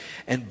right.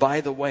 And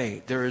by the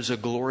way, there is a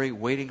glory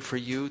waiting for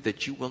you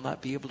that you will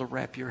not be able to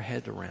wrap your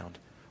head around.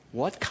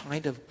 What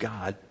kind of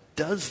God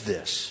does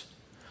this?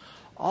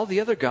 All the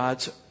other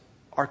gods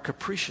are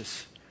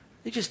capricious.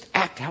 They just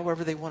act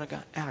however they want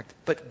to act.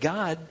 But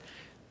God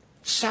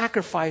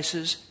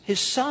sacrifices his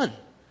Son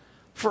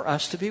for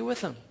us to be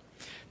with him.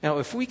 Now,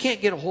 if we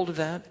can't get a hold of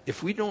that,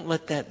 if we don't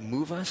let that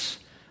move us,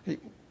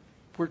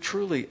 we're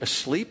truly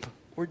asleep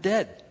or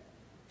dead.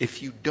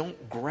 If you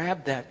don't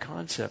grab that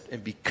concept,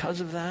 and because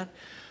of that,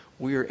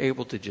 we are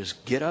able to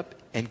just get up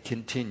and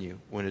continue.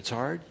 When it's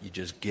hard, you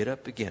just get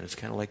up again. It's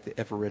kind of like the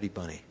ever-ready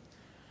bunny.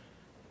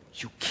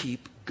 You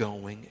keep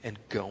going and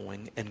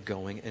going and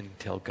going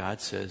until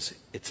God says,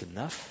 it's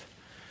enough.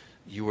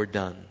 You are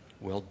done.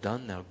 Well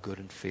done, thou good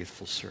and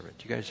faithful servant.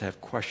 Do you guys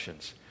have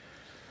questions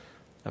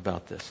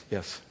about this?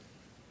 Yes?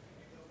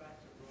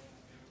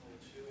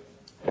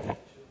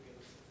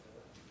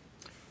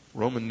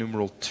 Roman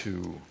numeral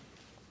 2.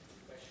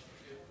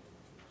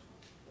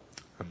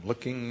 I'm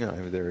looking.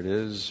 There it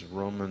is.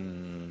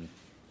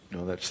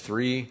 That's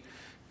 3.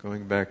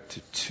 Going back to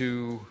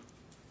 2.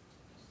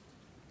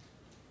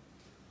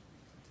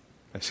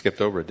 I skipped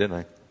over it,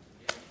 didn't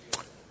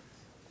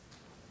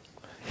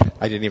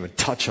I didn't even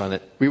touch on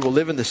it. We will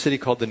live in the city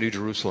called the New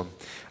Jerusalem.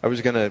 I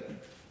was going to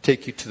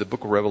take you to the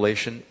book of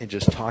Revelation and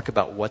just talk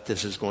about what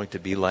this is going to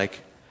be like.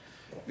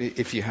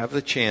 If you have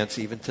the chance,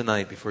 even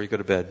tonight before you go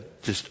to bed,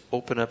 just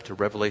open up to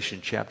Revelation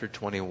chapter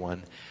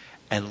 21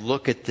 and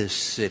look at this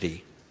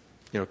city.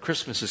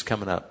 Christmas is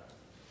coming up.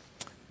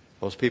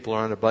 Most people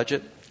are on a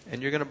budget,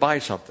 and you're going to buy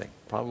something.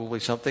 Probably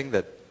something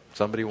that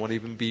somebody won't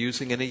even be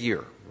using in a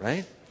year,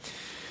 right?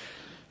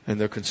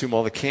 And they'll consume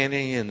all the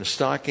candy and the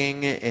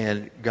stocking,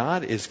 and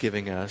God is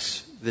giving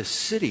us this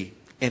city,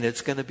 and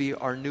it's going to be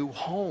our new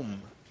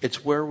home.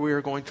 It's where we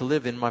are going to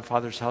live. In my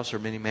Father's house are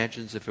many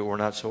mansions. If it were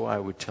not so, I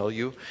would tell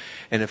you.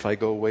 And if I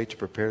go away to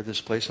prepare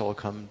this place, I'll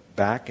come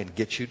back and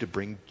get you to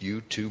bring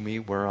you to me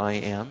where I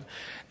am.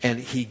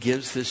 And he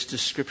gives this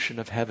description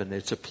of heaven.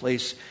 It's a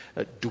place,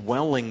 a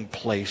dwelling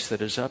place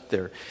that is up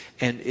there.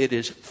 And it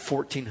is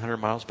 1,400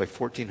 miles by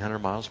 1,400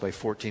 miles by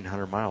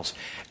 1,400 miles.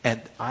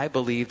 And I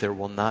believe there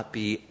will not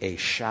be a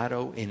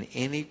shadow in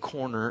any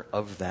corner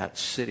of that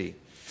city.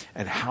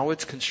 And how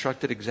it's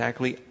constructed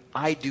exactly,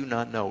 I do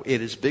not know.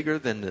 It is bigger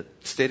than the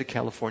state of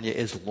California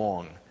is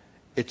long.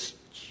 It's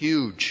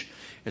huge.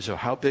 And so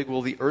how big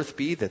will the earth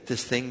be that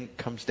this thing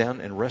comes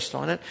down and rests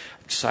on it?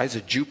 The size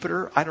of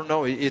Jupiter? I don't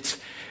know.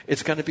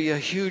 It's going to be a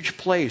huge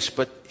place,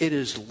 but it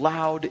is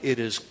loud. It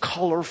is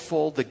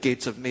colorful. The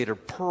gates are made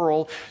of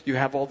pearl. You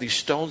have all these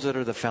stones that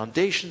are the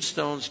foundation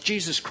stones.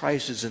 Jesus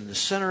Christ is in the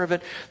center of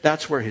it.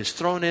 That's where his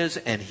throne is,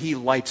 and he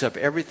lights up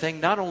everything.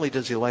 Not only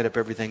does he light up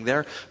everything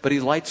there, but he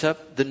lights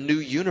up the new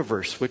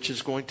universe, which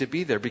is going to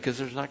be there, because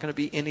there's not going to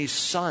be any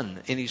sun,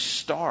 any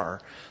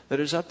star that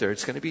is up there.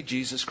 It's going to be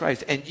Jesus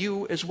Christ. And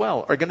you as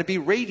well are going to be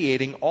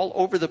radiating all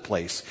over the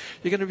place.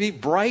 You're going to be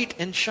bright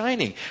and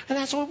shining. And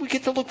that's what we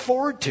get to look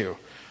forward to.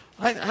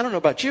 I don't know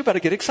about you, but I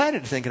get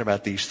excited thinking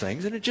about these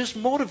things, and it just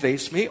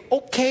motivates me.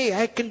 Okay,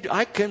 I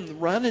can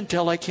run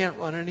until I can't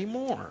run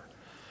anymore.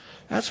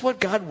 That's what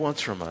God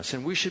wants from us,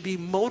 and we should be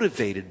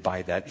motivated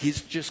by that.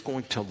 He's just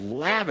going to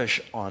lavish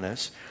on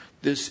us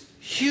this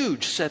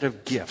huge set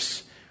of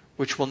gifts,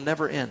 which will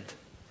never end.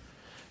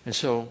 And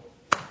so,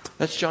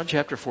 that's John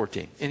chapter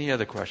 14. Any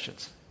other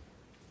questions?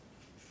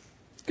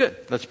 Good.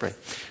 Let's pray.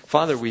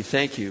 Father, we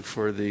thank you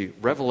for the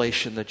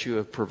revelation that you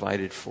have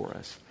provided for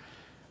us.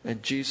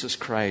 And Jesus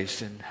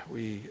Christ, and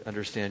we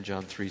understand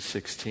John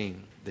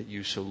 3:16, that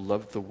you so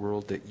loved the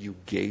world that you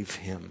gave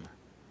him,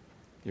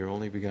 your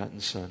only begotten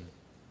Son,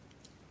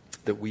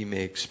 that we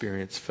may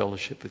experience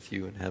fellowship with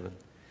you in heaven.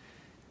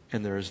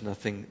 And there is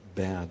nothing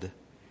bad,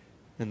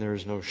 and there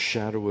is no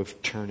shadow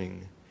of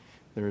turning.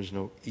 There is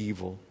no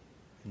evil,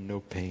 and no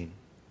pain.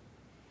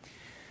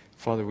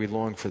 Father, we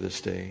long for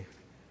this day.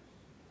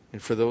 And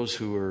for those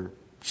who are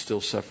still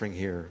suffering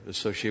here,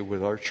 associated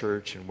with our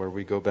church and where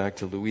we go back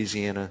to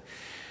Louisiana,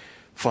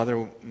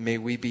 Father, may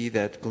we be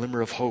that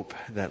glimmer of hope,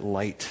 that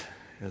light,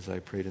 as I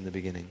prayed in the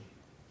beginning.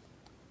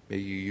 May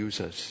you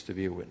use us to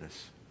be a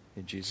witness.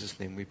 In Jesus'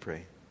 name we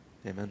pray.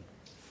 Amen.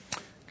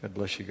 God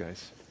bless you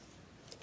guys.